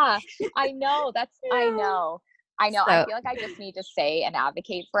 Yeah, I know. I know. So, I feel like I just need to say and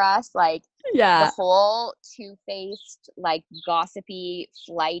advocate for us. Like the whole two-faced, like gossipy,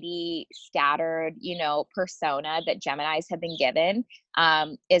 flighty, scattered, you know, persona that Geminis have been given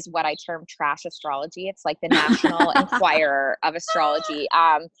is what I term trash astrology. It's like the National Enquirer of astrology.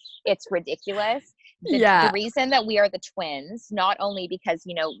 It's ridiculous. The reason that we are the twins, not only because,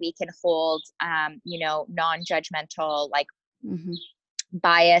 you know, we can hold, you know, non-judgmental, like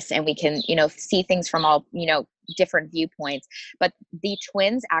bias, and we can, you know, see things from all, you know, different viewpoints, but the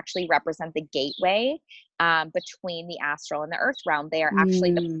twins actually represent the gateway between the astral and the earth realm. They are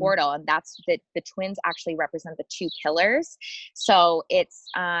actually the portal, and that's the twins actually represent the two pillars. So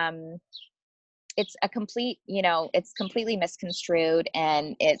it's a complete, you know, it's completely misconstrued,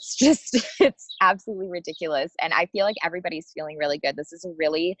 and it's just, it's absolutely ridiculous. And I feel like everybody's feeling really good. This is a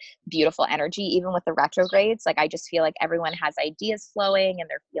really beautiful energy, even with the retrogrades. Like, I just feel like everyone has ideas flowing, and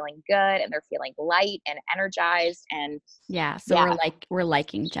they're feeling good, and they're feeling light and energized. And we're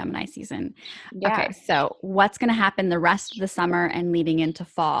liking Gemini season. Okay. So what's going to happen the rest of the summer and leading into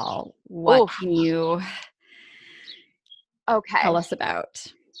fall? What can you tell us about?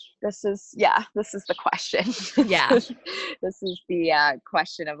 This is the question. This is the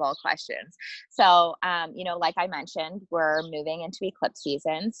question of all questions. So, you know, like I mentioned, we're moving into eclipse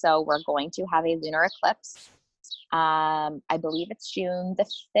season. So we're going to have a lunar eclipse. I believe it's June the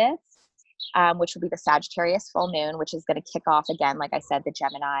 5th, which will be the Sagittarius full moon, which is going to kick off again, like I said, the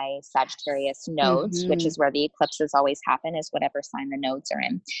Gemini Sagittarius nodes, which is where the eclipses always happen, is whatever sign the nodes are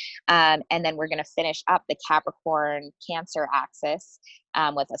in. And then we're going to finish up the Capricorn Cancer axis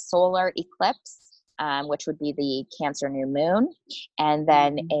with a solar eclipse, which would be the Cancer new moon, and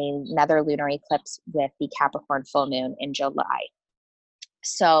then another lunar eclipse with the Capricorn full moon in July.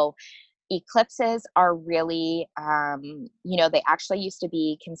 So, eclipses are really, they actually used to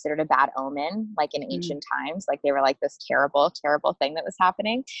be considered a bad omen, like in Mm. ancient times. Like they were like this terrible, terrible thing that was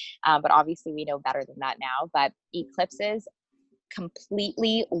happening. But obviously we know better than that now. But eclipses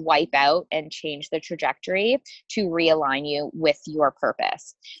completely wipe out and change the trajectory to realign you with your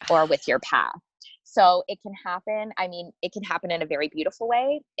purpose or with your path. So it can happen. I mean, it can happen in a very beautiful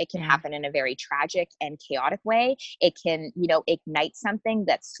way. It can Yeah. happen in a very tragic and chaotic way. It can, ignite something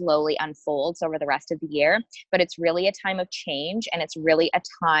that slowly unfolds over the rest of the year. But it's really a time of change, and it's really a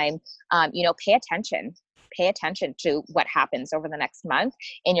time, pay attention. Pay attention to what happens over the next month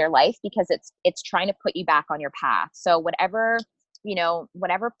in your life, because it's trying to put you back on your path. So whatever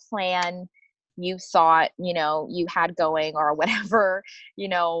plan you thought, you had going, or whatever,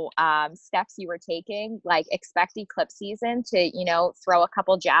 steps you were taking, like expect eclipse season to, throw a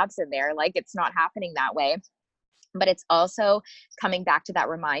couple jabs in there. Like it's not happening that way. But it's also coming back to that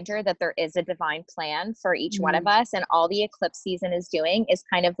reminder that there is a divine plan for each one of Mm. us. And all the eclipse season is doing is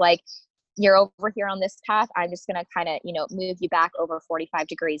kind of like, you're over here on this path. I'm just going to kind of, move you back over 45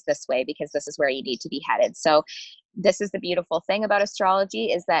 degrees this way, because this is where you need to be headed. So this is the beautiful thing about astrology,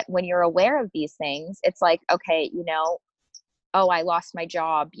 is that when you're aware of these things, it's like, okay, oh, I lost my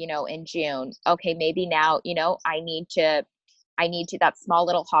job, in June. Okay, maybe now, I need to, that small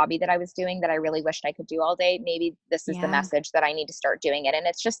little hobby that I was doing that I really wished I could do all day. Maybe this is the Yeah. message that I need to start doing it. And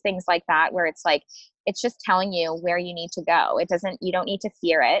it's just things like that, where it's like, it's just telling you where you need to go. You don't need to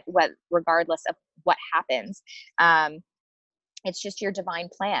fear it, regardless of what happens. It's just your divine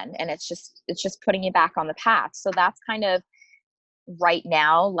plan. And it's just putting you back on the path. So that's kind of right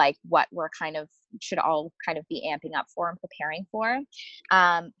now, like what we're kind of should all kind of be amping up for and preparing for.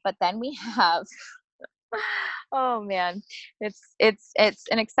 But then we have, oh man, it's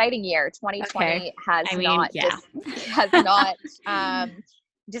an exciting year. Okay. 2020 has I mean, not yeah. just has not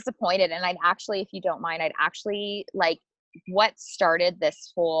disappointed. And I'd actually, if you don't mind, I'd actually like, what started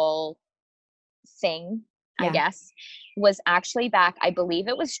this whole thing, I Yeah. guess, was actually back, I believe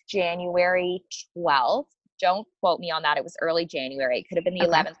it was January 12th. Don't quote me on that. It was early January. It could have been the Okay.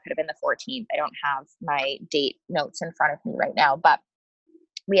 11th, could have been the 14th. I don't have my date notes in front of me right now, but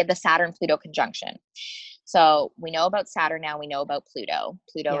we had the Saturn Pluto conjunction. So we know about Saturn now, we know about Pluto.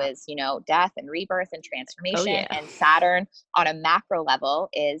 Pluto Yeah. is, death and rebirth and Oh transformation. yeah. And Saturn on a macro level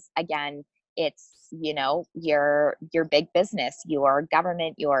is, again, it's, your big business, your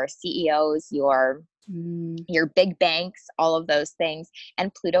government, your CEOs, Mm. your big banks, all of those things.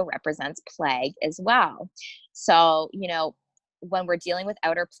 And Pluto represents plague as well. So, when we're dealing with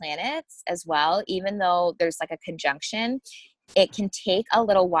outer planets as well, even though there's like a conjunction, it can take a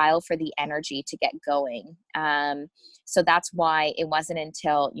little while for the energy to get going. So that's why it wasn't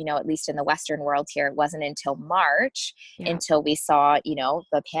until, at least in the Western world here, it wasn't until March Yeah. until we saw,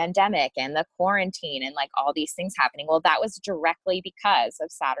 the pandemic and the quarantine and like all these things happening. Well, that was directly because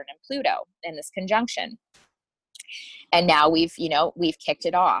of Saturn and Pluto in this conjunction. And now we've kicked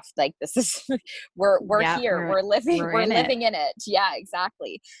it off. Like this is, we're Yeah. here, We're we're in it. living in it. Yeah,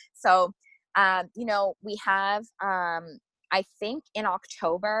 exactly. So, we have, I think in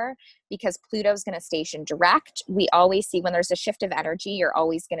October, because Pluto's going to station direct, we always see when there's a shift of energy, you're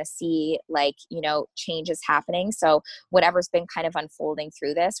always going to see like, changes happening. So whatever's been kind of unfolding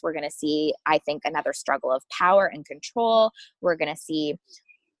through this, we're going to see, I think, another struggle of power and control. We're going to see,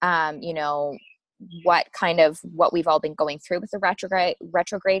 you know, what we've all been going through with the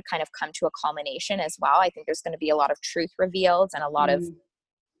retrograde kind of come to a culmination as well. I think there's going to be a lot of truth revealed and Mm.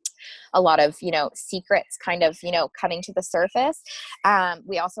 a lot of secrets kind of coming to the surface.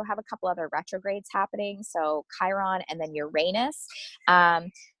 We also have a couple other retrogrades happening, so Chiron and then Uranus.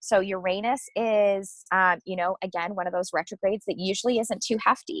 So Uranus is again one of those retrogrades that usually isn't too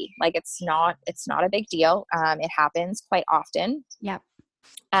hefty. Like it's not a big deal. It happens quite often. Yep.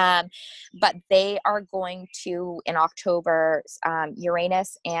 But they are going to, in October,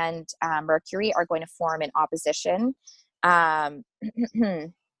 Uranus and Mercury are going to form in opposition. Um,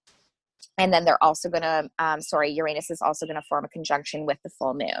 and then they're also going to, Uranus is also going to form a conjunction with the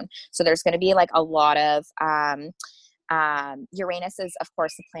full moon. So there's going to be like a lot of, Uranus is, of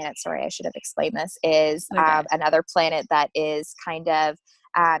course, the planet, sorry, I should have explained this, is Okay. another planet that is kind of,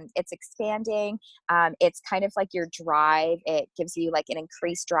 it's expanding. It's kind of like your drive. It gives you like an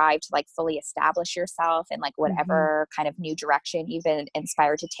increased drive to like fully establish yourself in like Mm-hmm. whatever kind of new direction you've been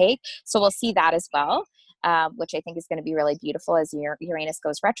inspired to take. So we'll see that as well. Which I think is going to be really beautiful as Uranus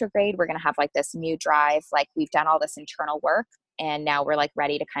goes retrograde. We're going to have like this new drive, like we've done all this internal work and now we're like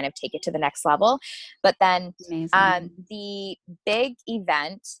ready to kind of take it to the next level. But then Amazing. the big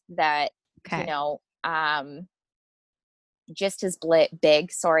event that, Okay. just as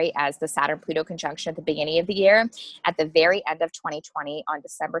big, as the Saturn Pluto conjunction at the beginning of the year. At the very end of 2020, on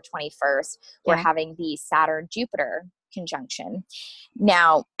December 21st, we're Yeah. having the Saturn Jupiter conjunction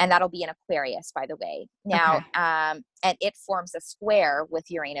now, and that'll be in Aquarius, by the way. Now, Okay. and it forms a square with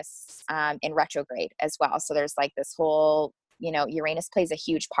Uranus in retrograde as well. So there's like this whole, Uranus plays a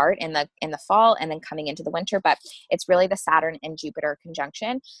huge part in the fall and then coming into the winter, but it's really the Saturn and Jupiter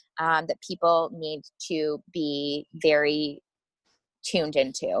conjunction that people need to be very tuned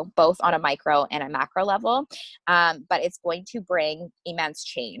into, both on a micro and a macro level. But it's going to bring immense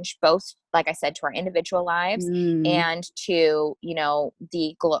change, both, like I said, to our individual lives and to,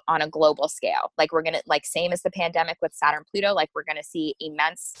 on a global scale. Like we're going to, like, same as the pandemic with Saturn Pluto, like we're going to see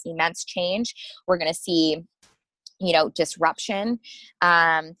immense change. We're going to see, disruption.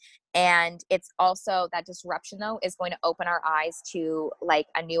 And it's also that disruption, though, is going to open our eyes to like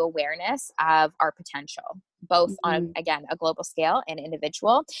a new awareness of our potential, both on, again, a global scale and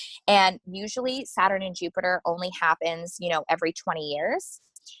individual. And usually Saturn and Jupiter only happens, every 20 years.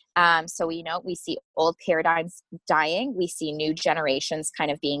 So, we see old paradigms dying. We see new generations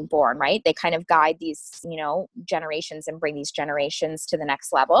kind of being born, right? They kind of guide these, generations and bring these generations to the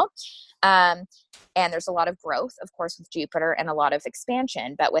next level. And there's a lot of growth, of course, with Jupiter and a lot of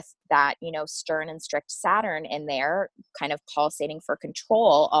expansion, but with that, stern and strict Saturn in there kind of pulsating for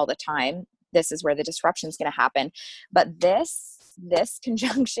control all the time, this is where the disruption is going to happen. But this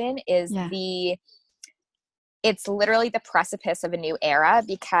conjunction is it's literally the precipice of a new era,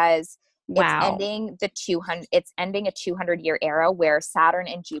 because it's ending a 200-year era where Saturn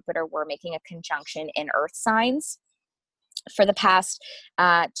and Jupiter were making a conjunction in earth signs for the past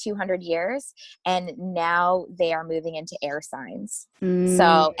 200 years. And now they are moving into air signs.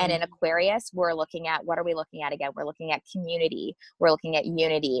 So, and in Aquarius, what are we looking at again? We're looking at community. We're looking at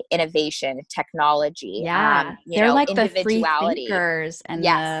unity, innovation, technology, they're like individuality. The free thinkers and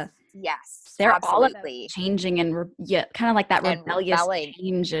yes, they're absolutely. all about changing and kind of like that rebellious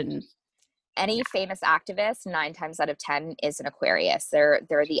change. And any famous activist, 9 times out of 10 is an Aquarius. They're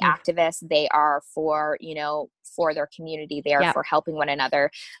the activists. They are for their community. They are for helping one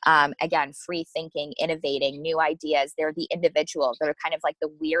another. Again, free thinking, innovating, new ideas. They're the individual. They're kind of like the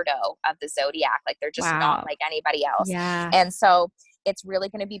weirdo of the zodiac. Like they're just not like anybody else. Yeah. And so it's really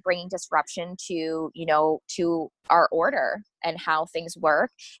going to be bringing disruption to our order and how things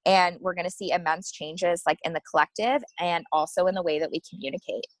work. And we're going to see immense changes like in the collective and also in the way that we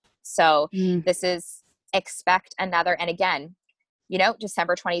communicate. So this is expect another, and again,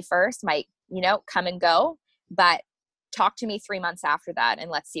 December 21st might, come and go, but talk to me 3 months after that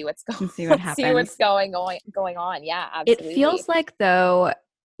and let's see what's going, see what happens. See what's going on. Yeah, absolutely. It feels like, though,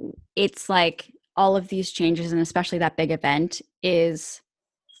 it's like all of these changes, and especially that big event, is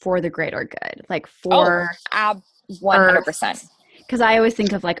for the greater good, like for 100%. Because I always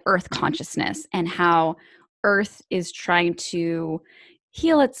think of like Earth consciousness and how Earth is trying to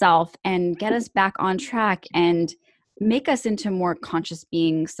heal itself and get us back on track and make us into more conscious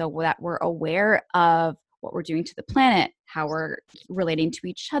beings, so that we're aware of what we're doing to the planet, how we're relating to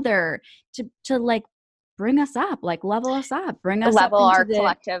each other, to like bring us up, like level us up, bring us level up into our the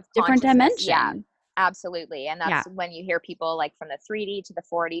collective different dimension. Yeah, absolutely. And that's when you hear people like from the 3D to the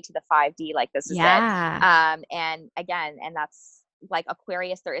 4D to the 5D, like this is it. And again, and that's like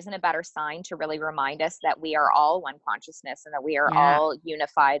Aquarius, there isn't a better sign to really remind us that we are all one consciousness and that we are all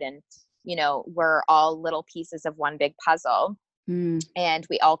unified, and we're all little pieces of one big puzzle, and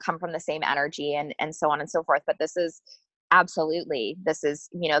we all come from the same energy, and so on and so forth. But this is absolutely, this is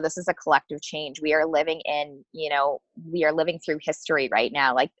a collective change. We are living through history right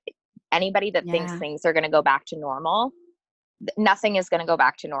now. Like anybody that thinks things are going to go back to normal, nothing is going to go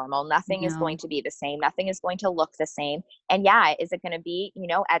back to normal. Nothing is going to be the same. Nothing is going to look the same. And is it going to be,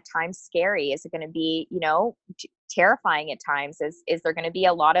 at times scary? Is it going to be, terrifying at times? Is there going to be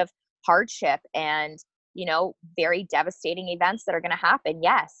a lot of hardship and, very devastating events that are going to happen?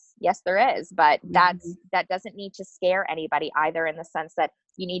 Yes, there is. But that doesn't need to scare anybody either, in the sense that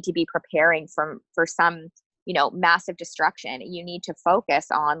you need to be preparing for some, massive destruction. You need to focus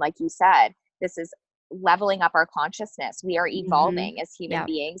on, like you said, this is leveling up our consciousness. We are evolving as human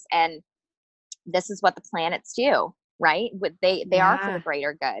beings, and this is what the planets do, right? They are for the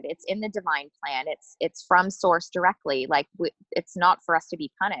greater good. It's in the divine plan. It's from source directly. Like it's not for us to be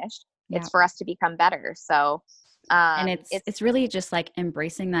punished. It's for us to become better. So and it's really just like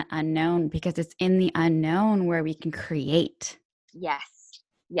embracing that unknown, because it's in the unknown where we can create. Yes,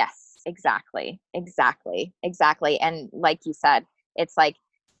 exactly. And like you said, it's like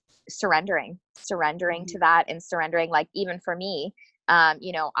surrendering to that, and surrendering, like even for me,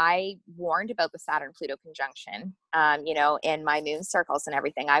 I warned about the Saturn Pluto conjunction, in my moon circles and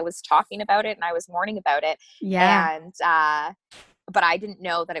everything. I was talking about it and I was warning about it. Yeah. And, but I didn't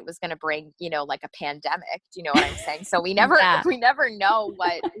know that it was going to bring, like a pandemic. Do you know what I'm saying? So we never, Yeah. we never know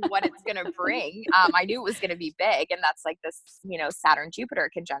what it's going to bring. I knew it was going to be big, and that's like this, Saturn Jupiter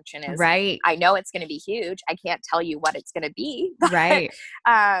conjunction is, Right. I know it's going to be huge. I can't tell you what it's going to be, but, Right.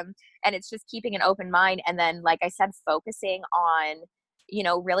 and it's just keeping an open mind. And then, like I said,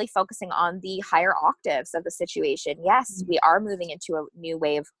 really focusing on the higher octaves of the situation. Yes, we are moving into a new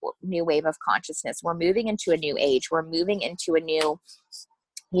wave of consciousness. We're moving into a new age. We're moving into a new,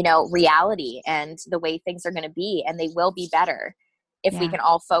 reality and the way things are going to be, and they will be better if we Yeah. can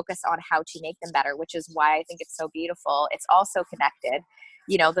all focus on how to make them better, which is why I think it's so beautiful. It's also connected.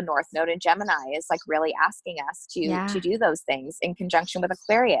 The North Node in Gemini is like really asking us to do those things in conjunction with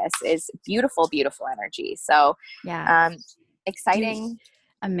Aquarius is beautiful, beautiful energy. So, Yeah. exciting.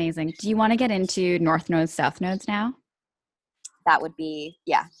 Amazing. Do you want to get into North nodes, South nodes now? That would be,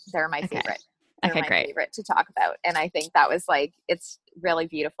 yeah, they're my Okay. favorite. They're Okay, my great. favorite to talk about. And I think that was like, it's really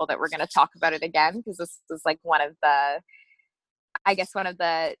beautiful that we're going to talk about it again, because this is like one of the,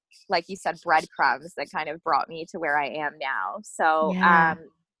 like you said, breadcrumbs that kind of brought me to where I am now. So, Yeah.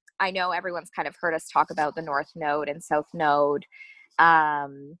 I know everyone's kind of heard us talk about the North Node and South Node,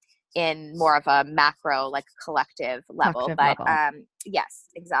 in more of a macro, like collective level. Collective But, level. yes,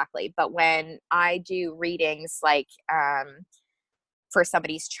 exactly. But when I do readings, like, for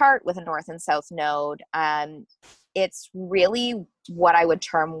somebody's chart with a North and South Node, it's really what I would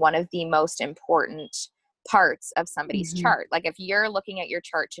term one of the most important parts of somebody's Mm-hmm. chart. Like if you're looking at your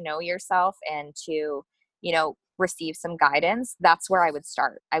chart to know yourself and to, receive some guidance, that's where I would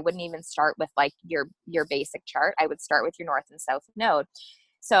start. I wouldn't even start with like your basic chart. I would start with your North and South Node.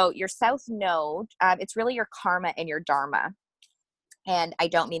 So your South Node, it's really your karma and your dharma. And I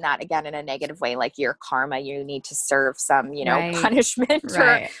don't mean that again in a negative way, like your karma, you need to serve some, Right. punishment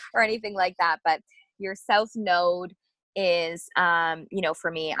Right. or anything like that. But your South Node is, for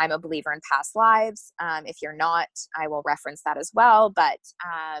me, I'm a believer in past lives. If you're not, I will reference that as well. But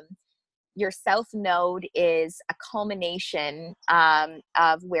your South Node is a culmination,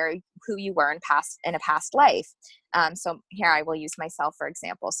 of who you were in a past life. So here I will use myself, for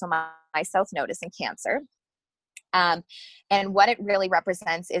example. So my South Node is in Cancer. And what it really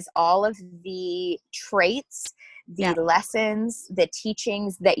represents is all of the traits, the lessons, the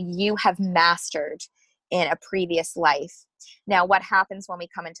teachings that you have mastered in a previous life. Now, what happens when we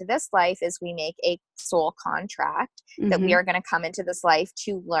come into this life is we make a soul contract that we are going to come into this life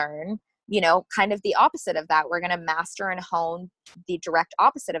to learn, kind of the opposite of that. We're going to master and hone the direct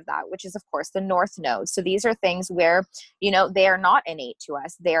opposite of that, which is, of course, the North Node. So these are things where, they are not innate to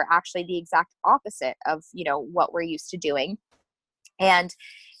us. They are actually the exact opposite of, what we're used to doing.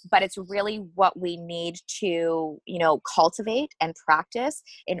 But it's really what we need to, cultivate and practice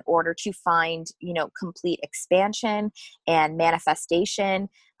in order to find, complete expansion and manifestation,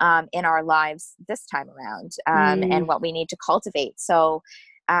 in our lives this time around, and what we need to cultivate. So,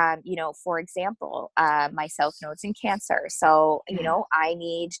 for example, my South Node's in Cancer. So, I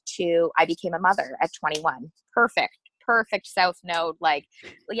became a mother at 21. Perfect South Node. Like,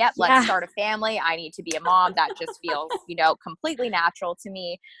 let's start a family. I need to be a mom. That just feels, completely natural to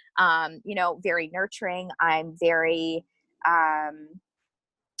me. Very nurturing. I'm very, I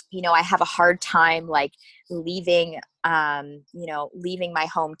have a hard time like leaving my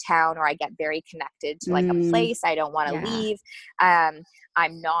hometown, or I get very connected to like a place. I don't want to leave. I'm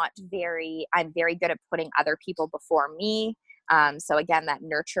very good at putting other people before me. So again, that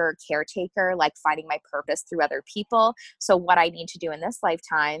nurture caretaker, like finding my purpose through other people. So what I need to do in this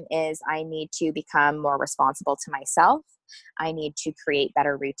lifetime is I need to become more responsible to myself. I need to create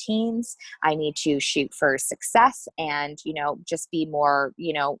better routines. I need to shoot for success and, just be more,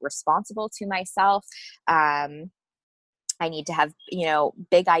 responsible to myself. I need to have,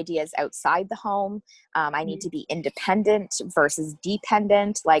 big ideas outside the home. I need to be independent versus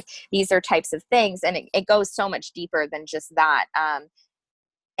dependent. Like these are types of things. And it goes so much deeper than just that.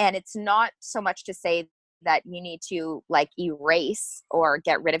 And it's not so much to say that you need to like erase or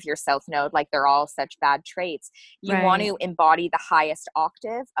get rid of your South Node. Like they're all such bad traits. You want to embody the highest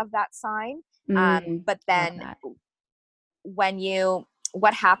octave of that sign. But then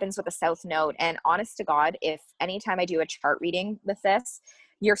what happens with a South Node, and honest to God, if anytime I do a chart reading with this,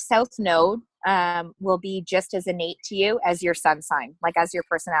 your South Node will be just as innate to you as your sun sign, like as your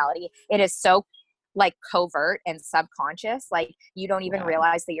personality. It is so like covert and subconscious. Like you don't even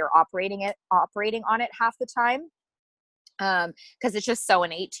realize that you're operating on it half the time. Because it's just so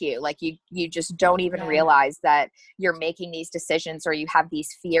innate to you. Like you just don't even realize that you're making these decisions, or you have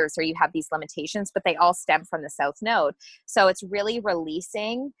these fears, or you have these limitations, but they all stem from the South Node. So it's really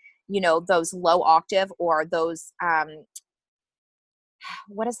releasing, those low octave, or those,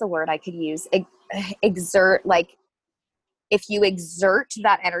 what is the word I could use? Exert, like, if you exert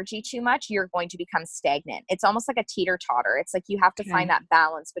that energy too much, you're going to become stagnant. It's almost like a teeter-totter. It's like you have to find that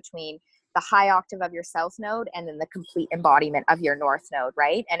balance between the high octave of your South Node and then the complete embodiment of your North Node,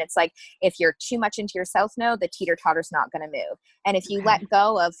 right? And it's like, if you're too much into your South Node, the teeter-totter's not going to move. And if you let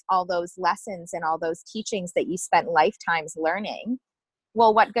go of all those lessons and all those teachings that you spent lifetimes learning,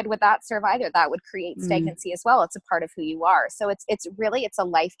 well, what good would that serve either? That would create stagnancy as well. It's a part of who you are. So it's really a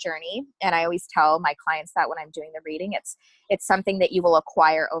life journey. And I always tell my clients that when I'm doing the reading, it's something that you will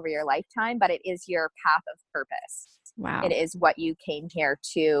acquire over your lifetime, but it is your path of purpose. Wow. It is what you came here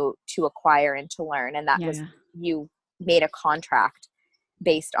to acquire and to learn. And that was, you made a contract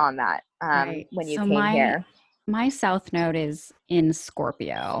based on that when you came here. My South Node is in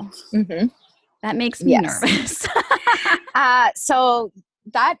Scorpio. Mm-hmm. That makes me nervous. So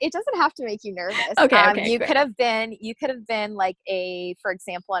that it doesn't have to make you nervous. Okay. You could have been like for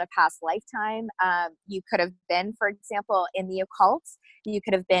example, in a past lifetime, you could have been, for example, in the occult. You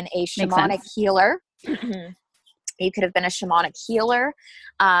could have been a shamanic healer. You could have been a shamanic healer.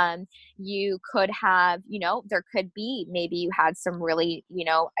 You could have, there could be, maybe you had some really,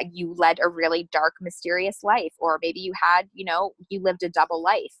 you led a really dark, mysterious life, or maybe you had, you lived a double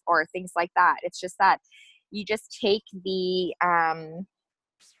life, or things like that. It's just that you just take the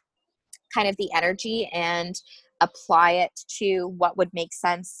kind of the energy and apply it to what would make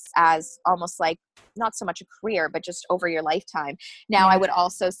sense as almost like not so much a career, but just over your lifetime. Now, I would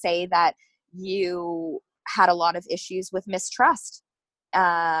also say that you had a lot of issues with mistrust.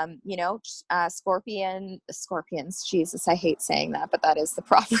 Scorpions, Jesus, I hate saying that, but that is the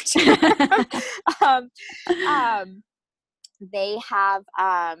proper term. They have,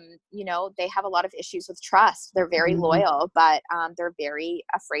 they have a lot of issues with trust. They're very loyal, but they're very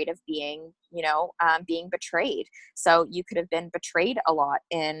afraid of being, being betrayed. So you could have been betrayed a lot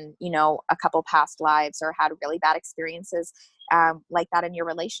in, a couple past lives, or had really bad experiences like that in your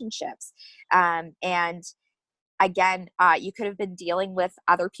relationships. And again, you could have been dealing with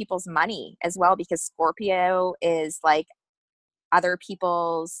other people's money as well, because Scorpio is like other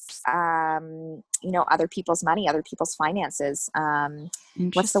people's, other people's money, other people's finances.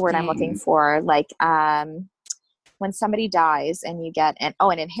 What's the word I'm looking for? Like, when somebody dies and you get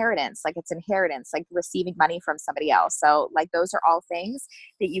an inheritance, like it's inheritance, like receiving money from somebody else. So like, those are all things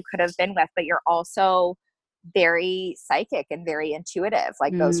that you could have been with, but you're also very psychic and very intuitive.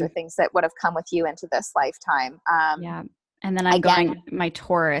 Like those are things that would have come with you into this lifetime. And then my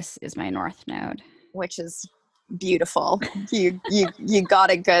Taurus is my North Node, which is beautiful. You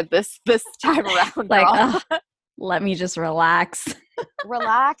got it good this time around. Like, let me just relax.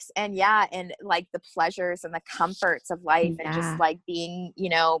 And like the pleasures and the comforts of life, and just like being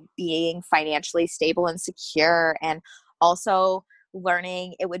financially stable and secure, and also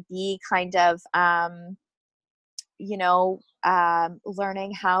learning. It would be kind of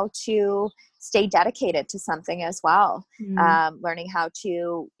learning how to stay dedicated to something as well. Learning how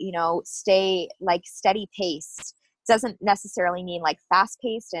to, stay like steady paced. Doesn't necessarily mean like fast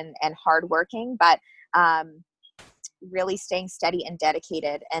paced and hardworking, but really staying steady and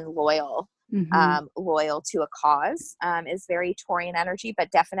dedicated and loyal. Loyal to a cause is very Taurian energy,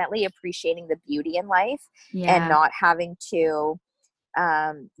 but definitely appreciating the beauty in life and not having to,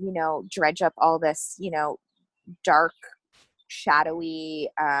 dredge up all this, dark, shadowy,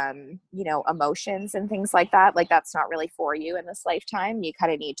 emotions and things like that. Like, that's not really for you in this lifetime. You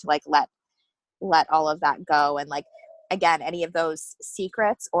kind of need to like let all of that go. And like, again, any of those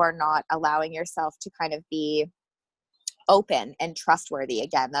secrets, or not allowing yourself to kind of be open and trustworthy.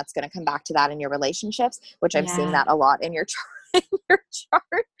 Again, that's going to come back to that in your relationships, which I'm seeing that a lot in your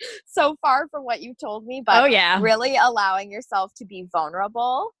chart so far from what you told me. But really allowing yourself to be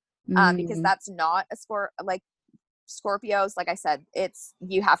vulnerable, because that's not like Scorpios, like I said,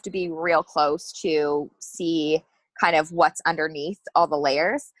 you have to be real close to see kind of what's underneath all the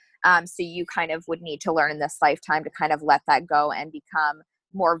layers. So you kind of would need to learn in this lifetime to kind of let that go and become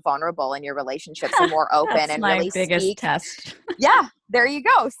more vulnerable in your relationships and more open and my really biggest speak. Test. There you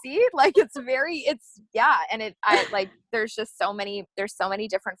go. See, like and there's so many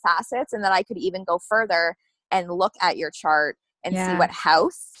different facets, and then I could even go further and look at your chart and see what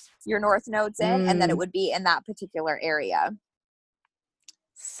house your North Node's in, and then it would be in that particular area.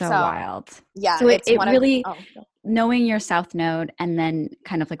 so So wild. yeah, So it, it's it one of, really, oh, knowing your south node and then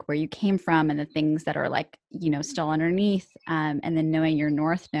kind of like where you came from and the things that are like, still underneath, and then knowing your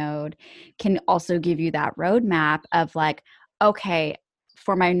north node can also give you that roadmap of like, okay,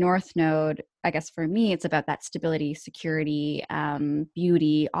 for my north node, I guess for me, it's about that stability, security,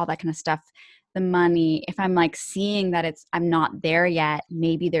 beauty, all that kind of stuff. The money, if I'm like seeing that I'm not there yet,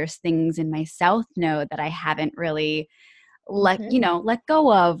 maybe there's things in my south node that I haven't really let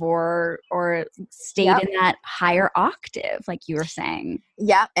go of or stayed yep. in that higher octave like you were saying.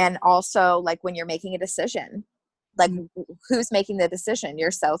 Yeah. And also like when you're making a decision, like Mm. who's making the decision,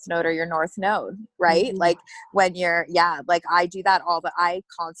 your south node or your north node, right? Ooh. Like when you're, yeah, like I do that I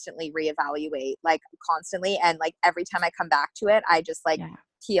constantly reevaluate, like constantly. And like every time I come back to it, I just like Yeah.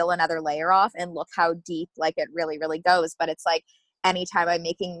 peel another layer off and look how deep like it really, really goes. But it's like anytime I'm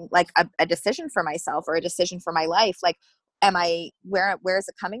making like a decision for myself or a decision for my life, like where is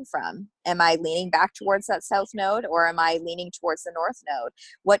it coming from? Am I leaning back towards that south node or am I leaning towards the north node?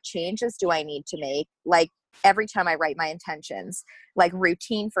 What changes do I need to make? Like every time I write my intentions, like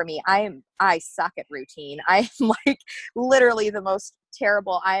routine for me, I suck at routine. I'm like literally the most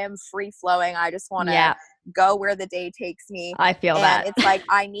terrible. I am free flowing. I just want to Yeah, go where the day takes me. I feel And that. it's like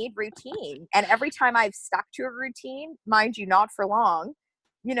I need routine. And every time I've stuck to a routine, mind you, not for long,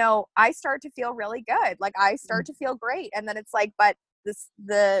 I start to feel really good. Like I start to feel great. And then it's like, but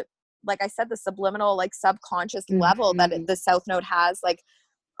like I said, the subliminal, like subconscious level that Mhm. the South Node has like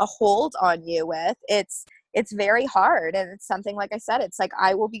a hold on you with, it's very hard. And it's something, like I said, it's like,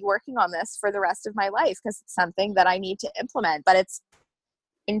 I will be working on this for the rest of my life because it's something that I need to implement, but it's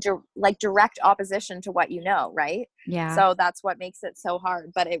in like direct opposition to what right? Yeah. So that's what makes it so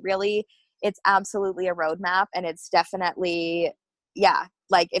hard. But it's absolutely a roadmap, and it's definitely, yeah.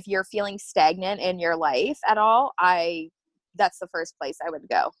 Like if you're feeling stagnant in your life at all, that's the first place I would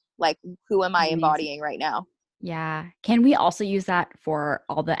go. Like, who am I Amazing. embodying right now? Yeah. Can we also use that for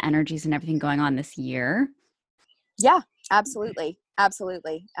all the energies and everything going on this year? Yeah, absolutely.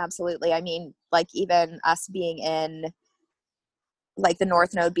 Absolutely. Absolutely. I mean, like even us being in like the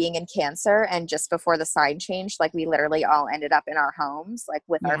north node being in Cancer, and just before the sign change, like we literally all ended up in our homes, like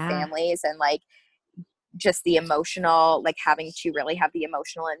with our Yeah. families, and like just the emotional, like having to really have the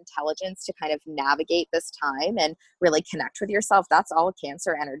emotional intelligence to kind of navigate this time and really connect with yourself. That's all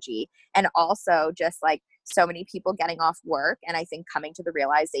Cancer energy. And also just like so many people getting off work, and I think coming to the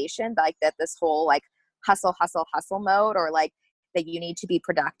realization like that this whole like hustle, hustle, hustle mode, or like that you need to be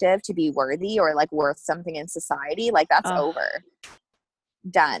productive to be worthy or like worth something in society, like that's Oh, over,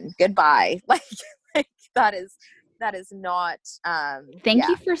 done, goodbye. Like that is not thank yeah.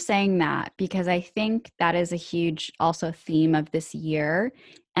 you for saying that because I think that is a huge also theme of this year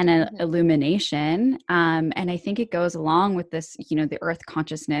and an Mhm. illumination. And I think it goes along with this, the earth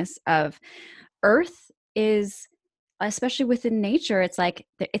consciousness of earth is, especially within nature, it's like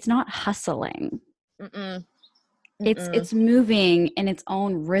it's not hustling. Mm-mm. it's Mm-mm. it's moving in its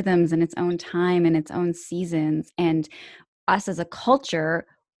own rhythms and its own time and its own seasons. And us as a culture,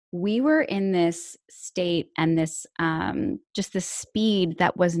 we were in this state and this just this speed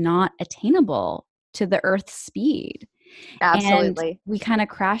that was not attainable to the earth's speed, and Absolutely. we kind of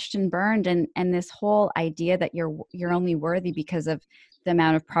crashed and burned. And this whole idea that you're only worthy because of the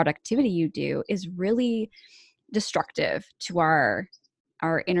amount of productivity you do is really destructive to our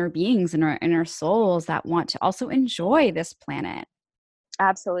inner beings and our inner souls that want to also enjoy this planet.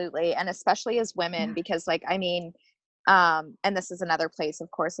 Absolutely. And especially as women, Yeah. because like, I mean, and this is another place, of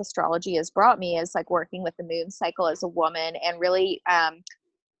course, astrology has brought me, is like working with the moon cycle as a woman, and really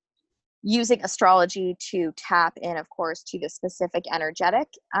using astrology to tap in, of course, to the specific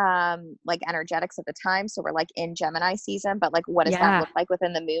like energetics of the time. So we're like in Gemini season, but like, what does that Yeah. look like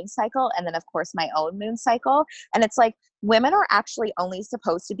within the moon cycle? And then, of course, my own moon cycle. And it's like women are actually only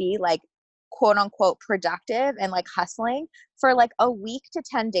supposed to be like, quote unquote, productive and like hustling for like a week to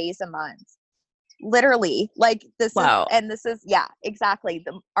 10 days a month, literally. Like Wow. this is, yeah, exactly.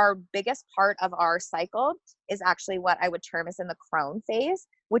 Our biggest part of our cycle is actually what I would term as in the crone phase,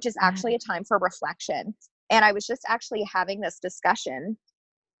 which is Yeah. actually a time for reflection. And I was just actually having this discussion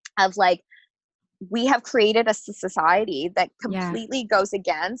of like, we have created a society that Yeah. completely goes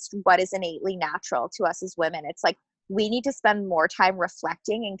against what is innately natural to us as women. It's like we need to spend more time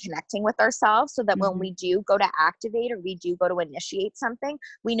reflecting and connecting with ourselves so that when Mhm. we do go to activate or we do go to initiate something,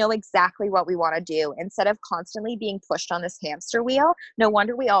 we know exactly what we want to do instead of constantly being pushed on this hamster wheel. No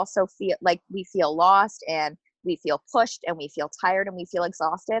wonder we also feel like we feel lost, and we feel pushed, and we feel tired, and we feel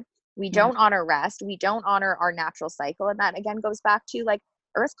exhausted. We Yeah. don't honor rest. We don't honor our natural cycle. And that again goes back to like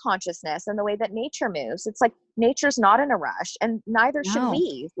earth consciousness and the way that nature moves. It's like nature's not in a rush, and neither should No.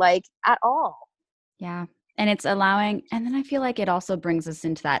 we, like, at all. Yeah. And it's allowing, and then I feel like it also brings us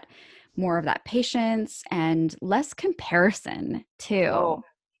into that more of that patience and less comparison too. Oh,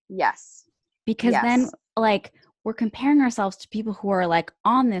 yes. Because then Yes. like we're comparing ourselves to people who are like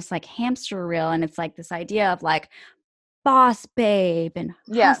on this like hamster wheel, and it's like this idea of like boss babe and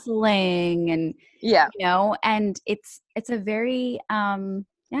Yeah. hustling and Yeah. and it's a very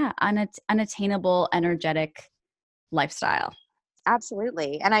unattainable energetic lifestyle.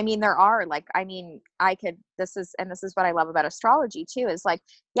 Absolutely. And I mean, there are like, I mean, this is what I love about astrology too, is like,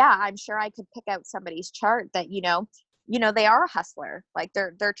 yeah, I'm sure I could pick out somebody's chart that, they are a hustler. Like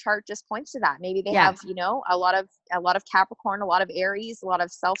their chart just points to that. Maybe they Yeah. have, a lot of Capricorn, a lot of Aries, a lot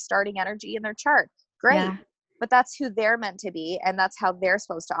of self-starting energy in their chart. Great. Yeah. But that's who they're meant to be, and that's how they're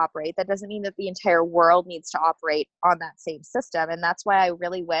supposed to operate. That doesn't mean that the entire world needs to operate on that same system. And that's why I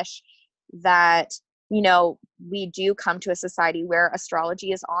really wish that, we do come to a society where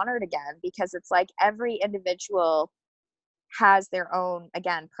astrology is honored again, because it's like every individual has their own,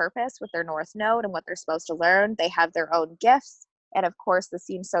 again, purpose with their North Node and what they're supposed to learn. They have their own gifts. And of course, this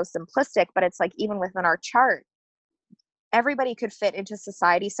seems so simplistic, but it's like even within our chart, everybody could fit into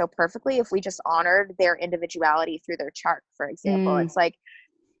society so perfectly if we just honored their individuality through their chart, for example. It's like,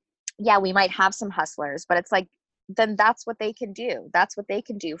 yeah, we might have some hustlers, but it's like, then that's what they can do. That's what they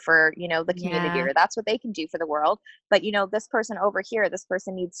can do for, the community, Yeah. or that's what they can do for the world. But, this person over here, this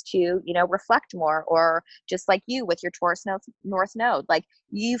person needs to, reflect more, or just like you with your Taurus North Node, like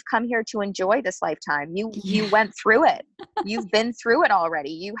you've come here to enjoy this lifetime. You went through it. You've been through it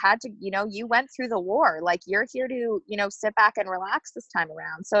already. You had to, you went through the war. Like you're here to, sit back and relax this time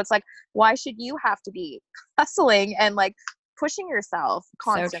around. So it's like, why should you have to be hustling and like pushing yourself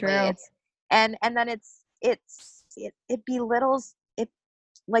constantly? So true. And then it belittles it,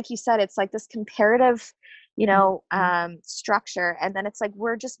 like you said. It's like this comparative structure, and then it's like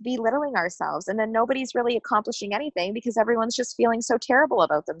we're just belittling ourselves, and then nobody's really accomplishing anything because everyone's just feeling so terrible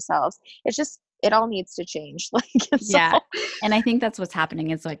about themselves. It all needs to change. Like, yeah. And I think that's what's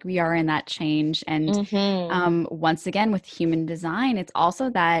happening, is like we are in that change. And once again, with human design, it's also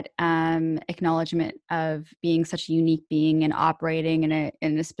that acknowledgement of being such a unique being and operating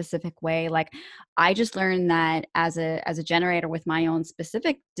in a specific way. Like I just learned that as a generator with my own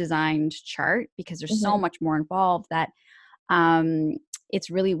specific designed chart, because there's so much more involved, that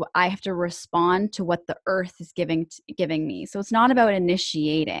it's really, I have to respond to what the earth is giving me. So it's not about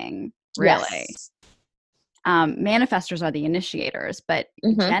initiating, really. Yes. Manifestors are the initiators, but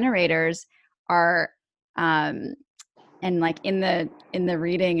generators are, and like in the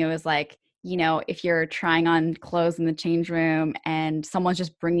reading, it was like, if you're trying on clothes in the change room and someone's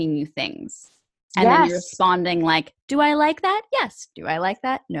just bringing you things, and then you're responding like, do I like that? Yes. Do I like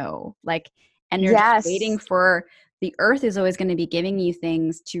that? No. Like, and you're just waiting for, the earth is always going to be giving you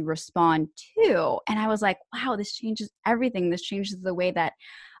things to respond to. And I was like, wow, this changes everything. This changes the way that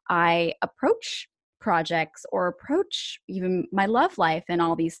I approach projects or approach even my love life and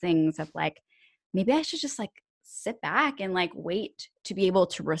all these things of like, maybe I should just like sit back and like wait to be able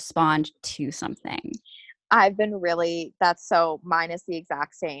to respond to something. I've been really, mine is the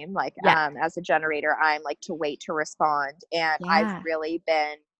exact same. Like, as a generator, I'm like to wait to respond. And I've really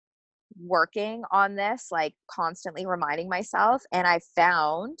been working on this, like constantly reminding myself. And I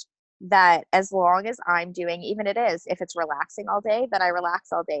found that as long as I'm doing, even if it's relaxing all day, then I relax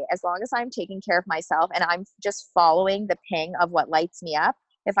all day. As long as I'm taking care of myself and I'm just following the ping of what lights me up.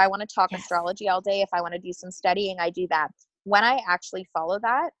 If I want to talk astrology all day, if I want to do some studying, I do that. When I actually follow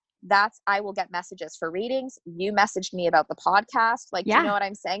that, I will get messages for readings. You messaged me about the podcast. Like, do you know what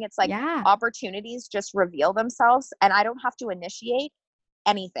I'm saying? It's like opportunities just reveal themselves, and I don't have to initiate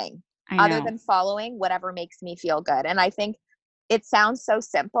anything other than following whatever makes me feel good. And I think it sounds so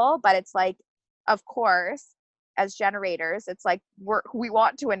simple, but it's like, of course, as generators, it's like we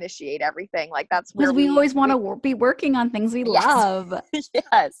want to initiate everything. Like that's where we always want to be working on things we love.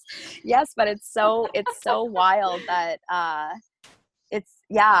 Yes. But it's so wild that I'm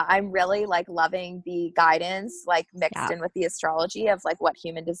really like loving the guidance, like mixed in with the astrology of like what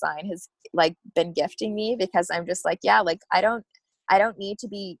human design has like been gifting me, because I'm just like, like I don't need to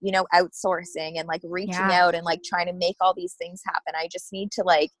be, outsourcing and like reaching out and like trying to make all these things happen. I just need to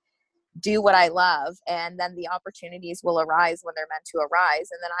like do what I love, and then the opportunities will arise when they're meant to arise,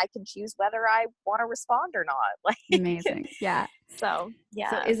 and then I can choose whether I want to respond or not. Like, amazing. Yeah. So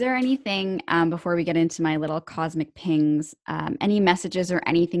is there anything before we get into my little cosmic pings, any messages or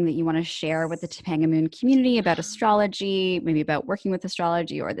anything that you want to share with the Topanga Moon community about astrology, maybe about working with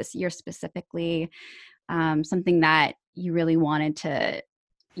astrology or this year specifically, something that you really wanted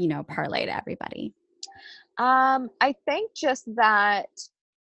parlay to everybody? I think just that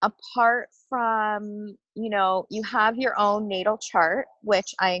apart from, you have your own natal chart,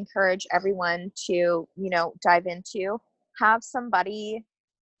 which I encourage everyone to, dive into. Have somebody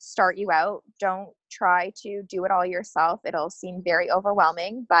start you out. Don't try to do it all yourself. It'll seem very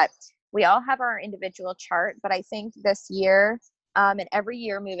overwhelming, but we all have our individual chart. But I think this year, and every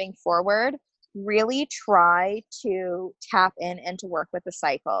year moving forward, really try to tap in and to work with the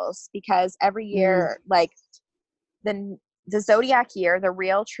cycles, because every year, like the zodiac year, the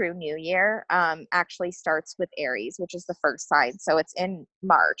real true new year, actually starts with Aries, which is the first sign. So it's in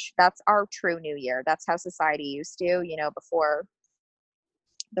March. That's our true new year. That's how society used to, before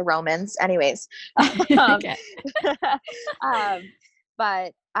the Romans. Anyways, um, Okay. um,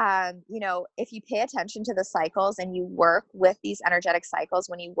 but if you pay attention to the cycles and you work with these energetic cycles,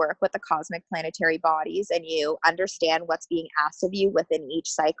 when you work with the cosmic planetary bodies and you understand what's being asked of you within each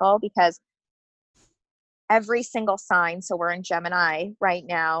cycle, because every single sign, so we're in Gemini right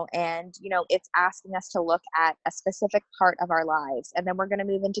now, and it's asking us to look at a specific part of our lives, and then we're going to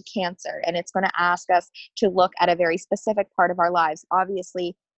move into Cancer, and it's going to ask us to look at a very specific part of our lives,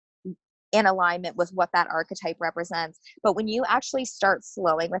 obviously in alignment with what that archetype represents. But when you actually start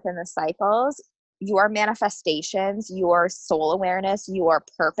flowing within the cycles, your manifestations, your soul awareness, your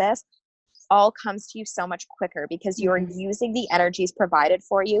purpose all comes to you so much quicker, because you're using the energies provided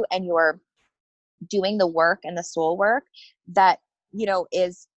for you, and you're doing the work and the soul work that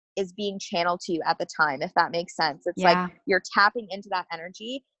is being channeled to you at the time, if that makes sense. It's like you're tapping into that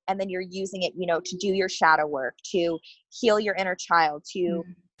energy, and then you're using it to do your shadow work, to heal your inner child, to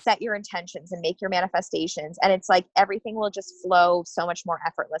set your intentions and make your manifestations. And it's like everything will just flow so much more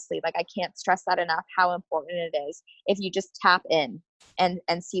effortlessly. Like, I can't stress that enough, how important it is if you just tap in and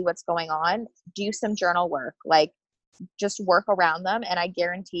see what's going on. Do some journal work, like just work around them, and I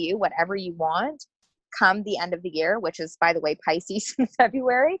guarantee you, whatever you want come the end of the year, which is, by the way, Pisces in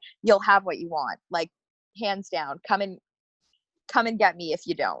February, you'll have what you want, like hands down. Come and get me if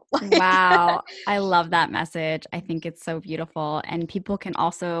you don't. Wow. I love that message. I think it's so beautiful. And people can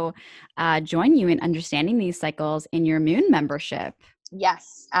also join you in understanding these cycles in your moon membership.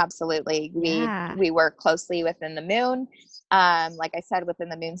 Yes, absolutely. We work closely within the moon. Like I said, within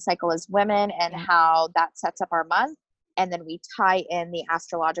the moon cycle as women, and how that sets up our month. And then we tie in the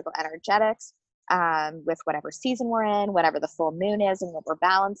astrological energetics with whatever season we're in, whatever the full moon is, and what we're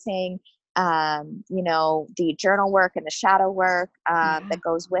balancing. The journal work and the shadow work that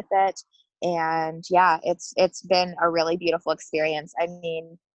goes with it. And it's been a really beautiful experience. I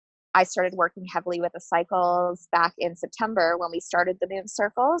mean, I started working heavily with the cycles back in September when we started the moon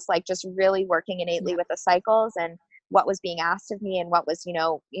circles, like just really working innately with the cycles and what was being asked of me, and what was,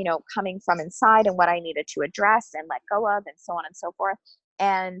 coming from inside, and what I needed to address and let go of, and so on and so forth.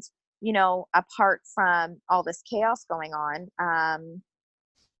 And, apart from all this chaos going on,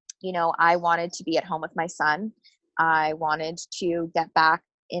 I wanted to be at home with my son. I wanted to get back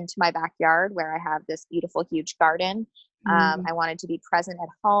into my backyard where I have this beautiful, huge garden. I wanted to be present at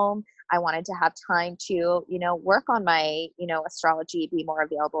home. I wanted to have time to, work on my, astrology, be more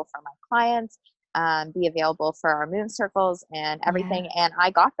available for my clients, be available for our moon circles and everything. And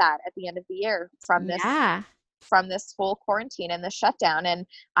I got that at the end of the year from this whole quarantine and the shutdown. And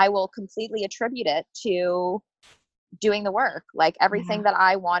I will completely attribute it to doing the work. Like everything that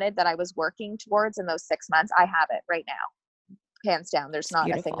I wanted, that I was working towards in those 6 months, I have it right now. Hands down. There's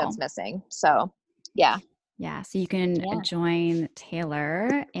not a thing that's missing. So yeah. Yeah. So you can join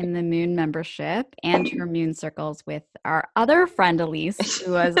Taylor in the moon membership and her moon circles with our other friend, Elise,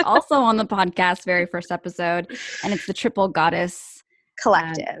 who was also on the podcast very first episode. And it's the Triple Goddess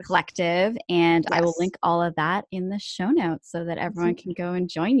Collective. And I will link all of that in the show notes so that everyone can go and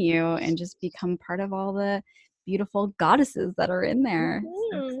join you and just become part of all the beautiful goddesses that are in there.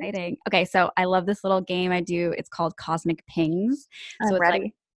 So exciting. Okay, so I love this little game I do. It's called Cosmic Pings. So it's ready.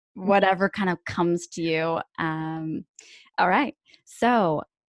 Like whatever kind of comes to you. All right. So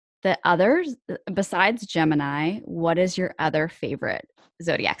the others, besides Gemini, what is your other favorite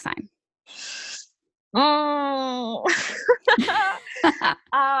zodiac sign?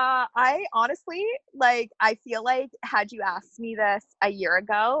 I honestly, I feel like had you asked me this a year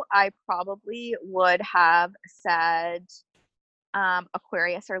ago, I probably would have said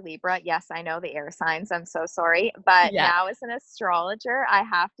Aquarius or Libra. Yes, I know the air signs. I'm so sorry. But now as an astrologer, I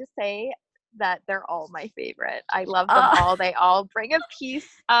have to say that they're all my favorite. I love them all. They all bring a piece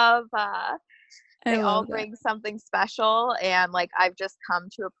of they all bring something special, and I've just come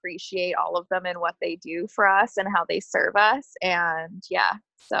to appreciate all of them and what they do for us and how they serve us. And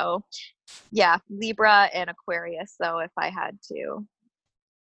Libra and Aquarius, though, if I had to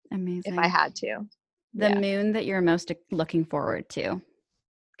Amazing. if I had to. The moon that you're most looking forward to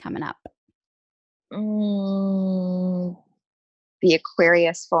coming up. The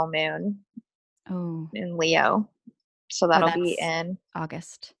Aquarius full moon Oh, in Leo. So that'll be in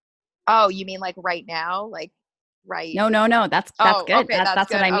August. Oh, you mean like right now? Like right. No. That's good. Okay, That's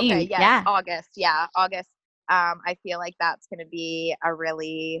good. what I mean. Okay, yes, Yeah. August. Yeah, August. I feel like that's going to be a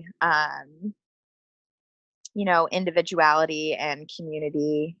really, individuality and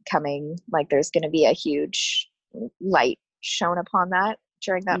community coming. Like there's going to be a huge light shown upon that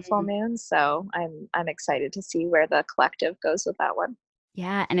during that full moon. So I'm excited to see where the collective goes with that one.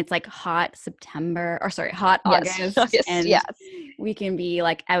 Yeah, and it's like hot August, and yes. we can be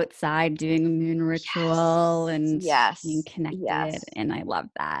like outside doing a moon ritual and being connected, and I love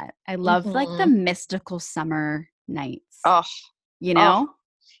that. I love like the mystical summer nights. Oh,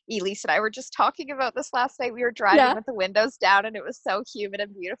 Elise and I were just talking about this last night. We were driving with the windows down and it was so humid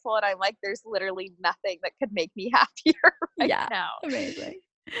and beautiful, and I'm like, there's literally nothing that could make me happier now. Amazing.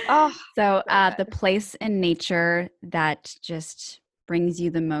 So the place in nature that just brings you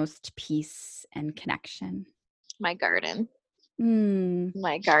the most peace and connection. My garden.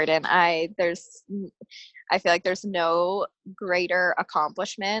 My garden. I feel like there's no greater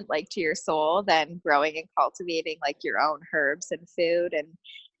accomplishment like to your soul than growing and cultivating like your own herbs and food, and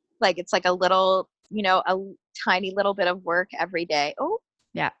like it's like a little, a tiny little bit of work every day. Oh,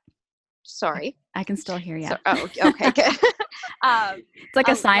 yeah. Sorry. I can still hear you. Okay, good. It's like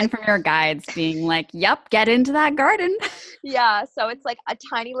a sign from your guides being like, yep, get into that garden. Yeah. So it's like a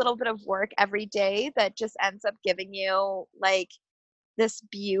tiny little bit of work every day that just ends up giving you like this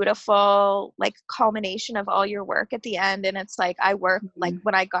beautiful like culmination of all your work at the end. And it's like I work like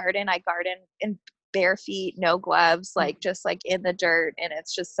when I garden in bare feet, no gloves, like just like in the dirt, and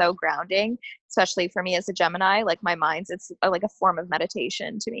it's just so grounding, especially for me as a Gemini. Like my it's like a form of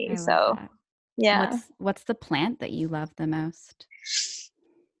meditation to me. So yeah. What's the plant that you love the most?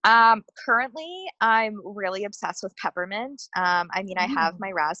 Currently I'm really obsessed with peppermint. I have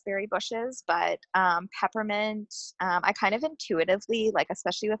my raspberry bushes, but peppermint, I kind of intuitively, like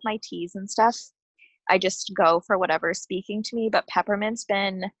especially with my teas and stuff, I just go for whatever's speaking to me, but peppermint's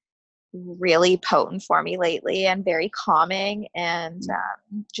been really potent for me lately and very calming, and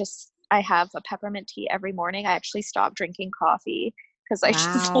I have a peppermint tea every morning. I actually stopped drinking coffee because I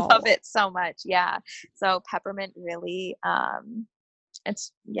just love it so much. Yeah. So peppermint really,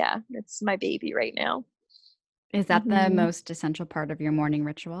 it's my baby right now. Is that the most essential part of your morning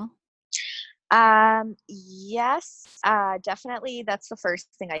ritual? Yes, definitely. That's the first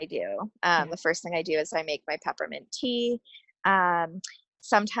thing I do. The first thing I do is I make my peppermint tea.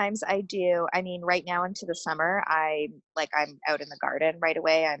 Sometimes I do, right now into the summer, I'm out in the garden right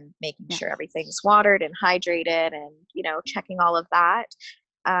away. I'm making sure everything's watered and hydrated and, checking all of that,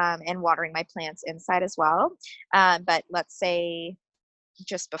 and watering my plants inside as well. But let's say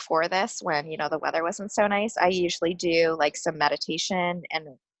just before this, when, the weather wasn't so nice, I usually do like some meditation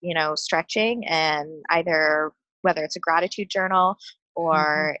and, stretching, and either whether it's a gratitude journal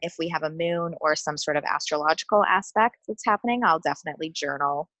or if we have a moon or some sort of astrological aspect that's happening, I'll definitely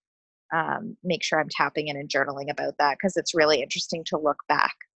journal, make sure I'm tapping in and journaling about that, because it's really interesting to look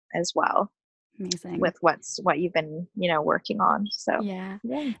back as well. Amazing. With what you've been, working on. So yeah.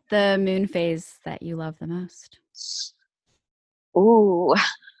 The moon phase that you love the most. Ooh.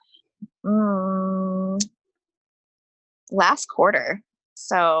 Last quarter.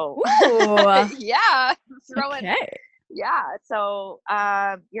 So yeah. Yeah. So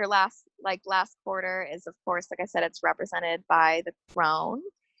your last quarter is, of course, like I said, it's represented by the crone.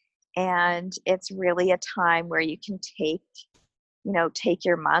 And it's really a time where you can take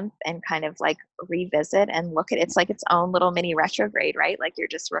your month and kind of like revisit and look at it's like its own little mini retrograde, right? Like you're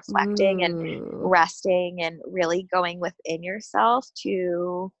just reflecting and resting and really going within yourself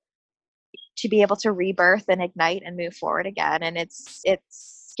to be able to rebirth and ignite and move forward again. And it's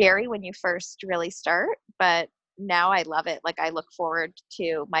scary when you first really start, but now I love it. Like I look forward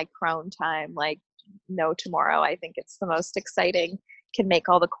to my crone time like no tomorrow. I think it's the most exciting, can make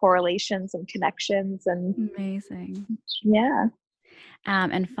all the correlations and connections. And amazing. Yeah.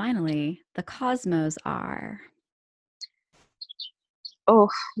 And finally, the cosmos are. Oh,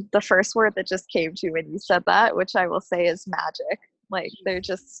 the first word that just came to when you said that, which I will say is magic. Like they're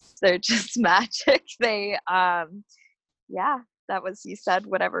just magic. They, that was, you said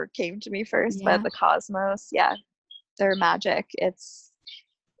whatever came to me first, but the cosmos, they're magic. It's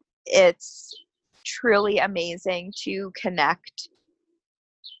truly amazing to connect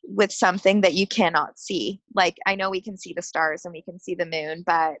with something that you cannot see. Like I know we can see the stars and we can see the moon,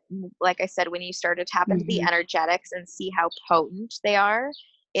 but like I said, when you start to tap into the energetics and see how potent they are,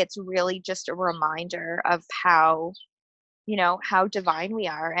 it's really just a reminder of how, you know, how divine we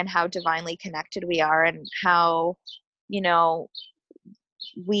are and how divinely connected we are, and how, you know,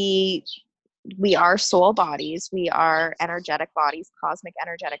 we we are soul bodies, we are energetic bodies, cosmic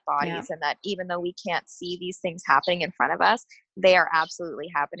energetic Yeah. bodies, and that even though we can't see these things happening in front of us, they are absolutely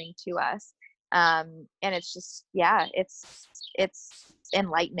happening to us. And it's just, yeah, it's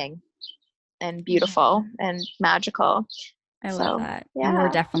enlightening and beautiful and magical. I love So that. And we're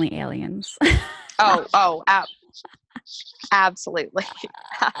yeah. definitely aliens. Oh, absolutely.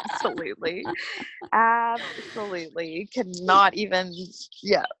 Absolutely. Absolutely. Cannot even,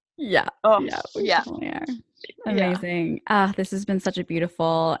 yeah. Yeah. Oh, Yeah, we yeah. definitely are. Yeah. Amazing. This has been such a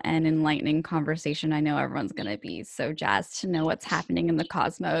beautiful and enlightening conversation. I know everyone's going to be so jazzed to know what's happening in the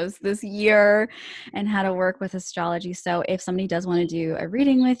cosmos this year and how to work with astrology. So if somebody does want to do a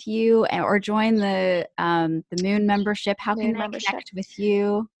reading with you or join the Moon membership, how can Moon they membership. connect with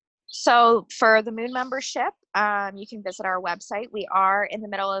you? So for the Moon membership, you can visit our website. We are in the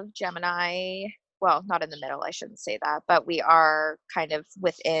middle of Gemini. Well, not in the middle, I shouldn't say that, but we are kind of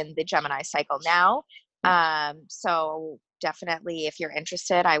within the Gemini cycle now. So definitely, if you're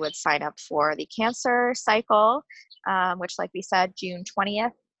interested, I would sign up for the Cancer cycle, which, like we said, June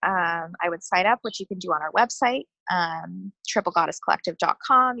 20th. I would sign up, which you can do on our website,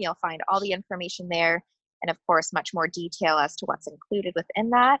 triplegoddesscollective.com. You'll find all the information there, and of course, much more detail as to what's included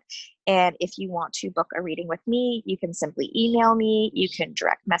within that. And if you want to book a reading with me, you can simply email me. You can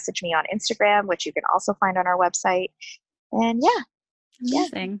direct message me on Instagram, which you can also find on our website. And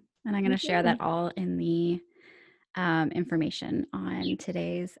Amazing. And I'm going to share that all in the information on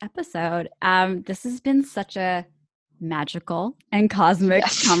today's episode. This has been such a magical and cosmic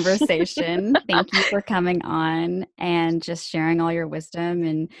conversation. Thank you for coming on and just sharing all your wisdom.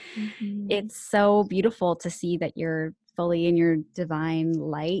 And it's so beautiful to see that you're fully in your divine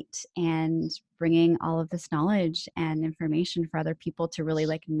light and bringing all of this knowledge and information for other people to really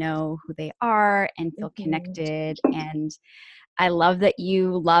like know who they are and feel connected. And I love that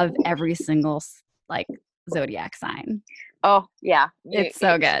you love every single like zodiac sign. Oh yeah, it's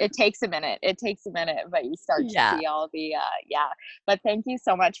so good. It takes a minute. But you start to see all the But thank you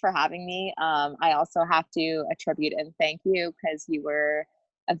so much for having me. I also have to attribute and thank you, because you were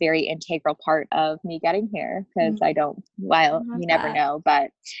a very integral part of me getting here. Because you never know,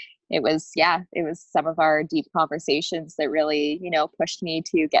 but it was some of our deep conversations that really, you know, pushed me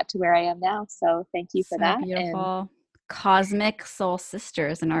to get to where I am now. So thank you for that. Beautiful. And cosmic soul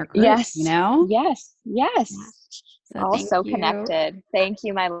sisters in our group. Yes. You know? Yes. So all so connected. Thank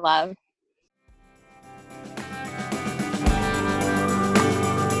you, my love.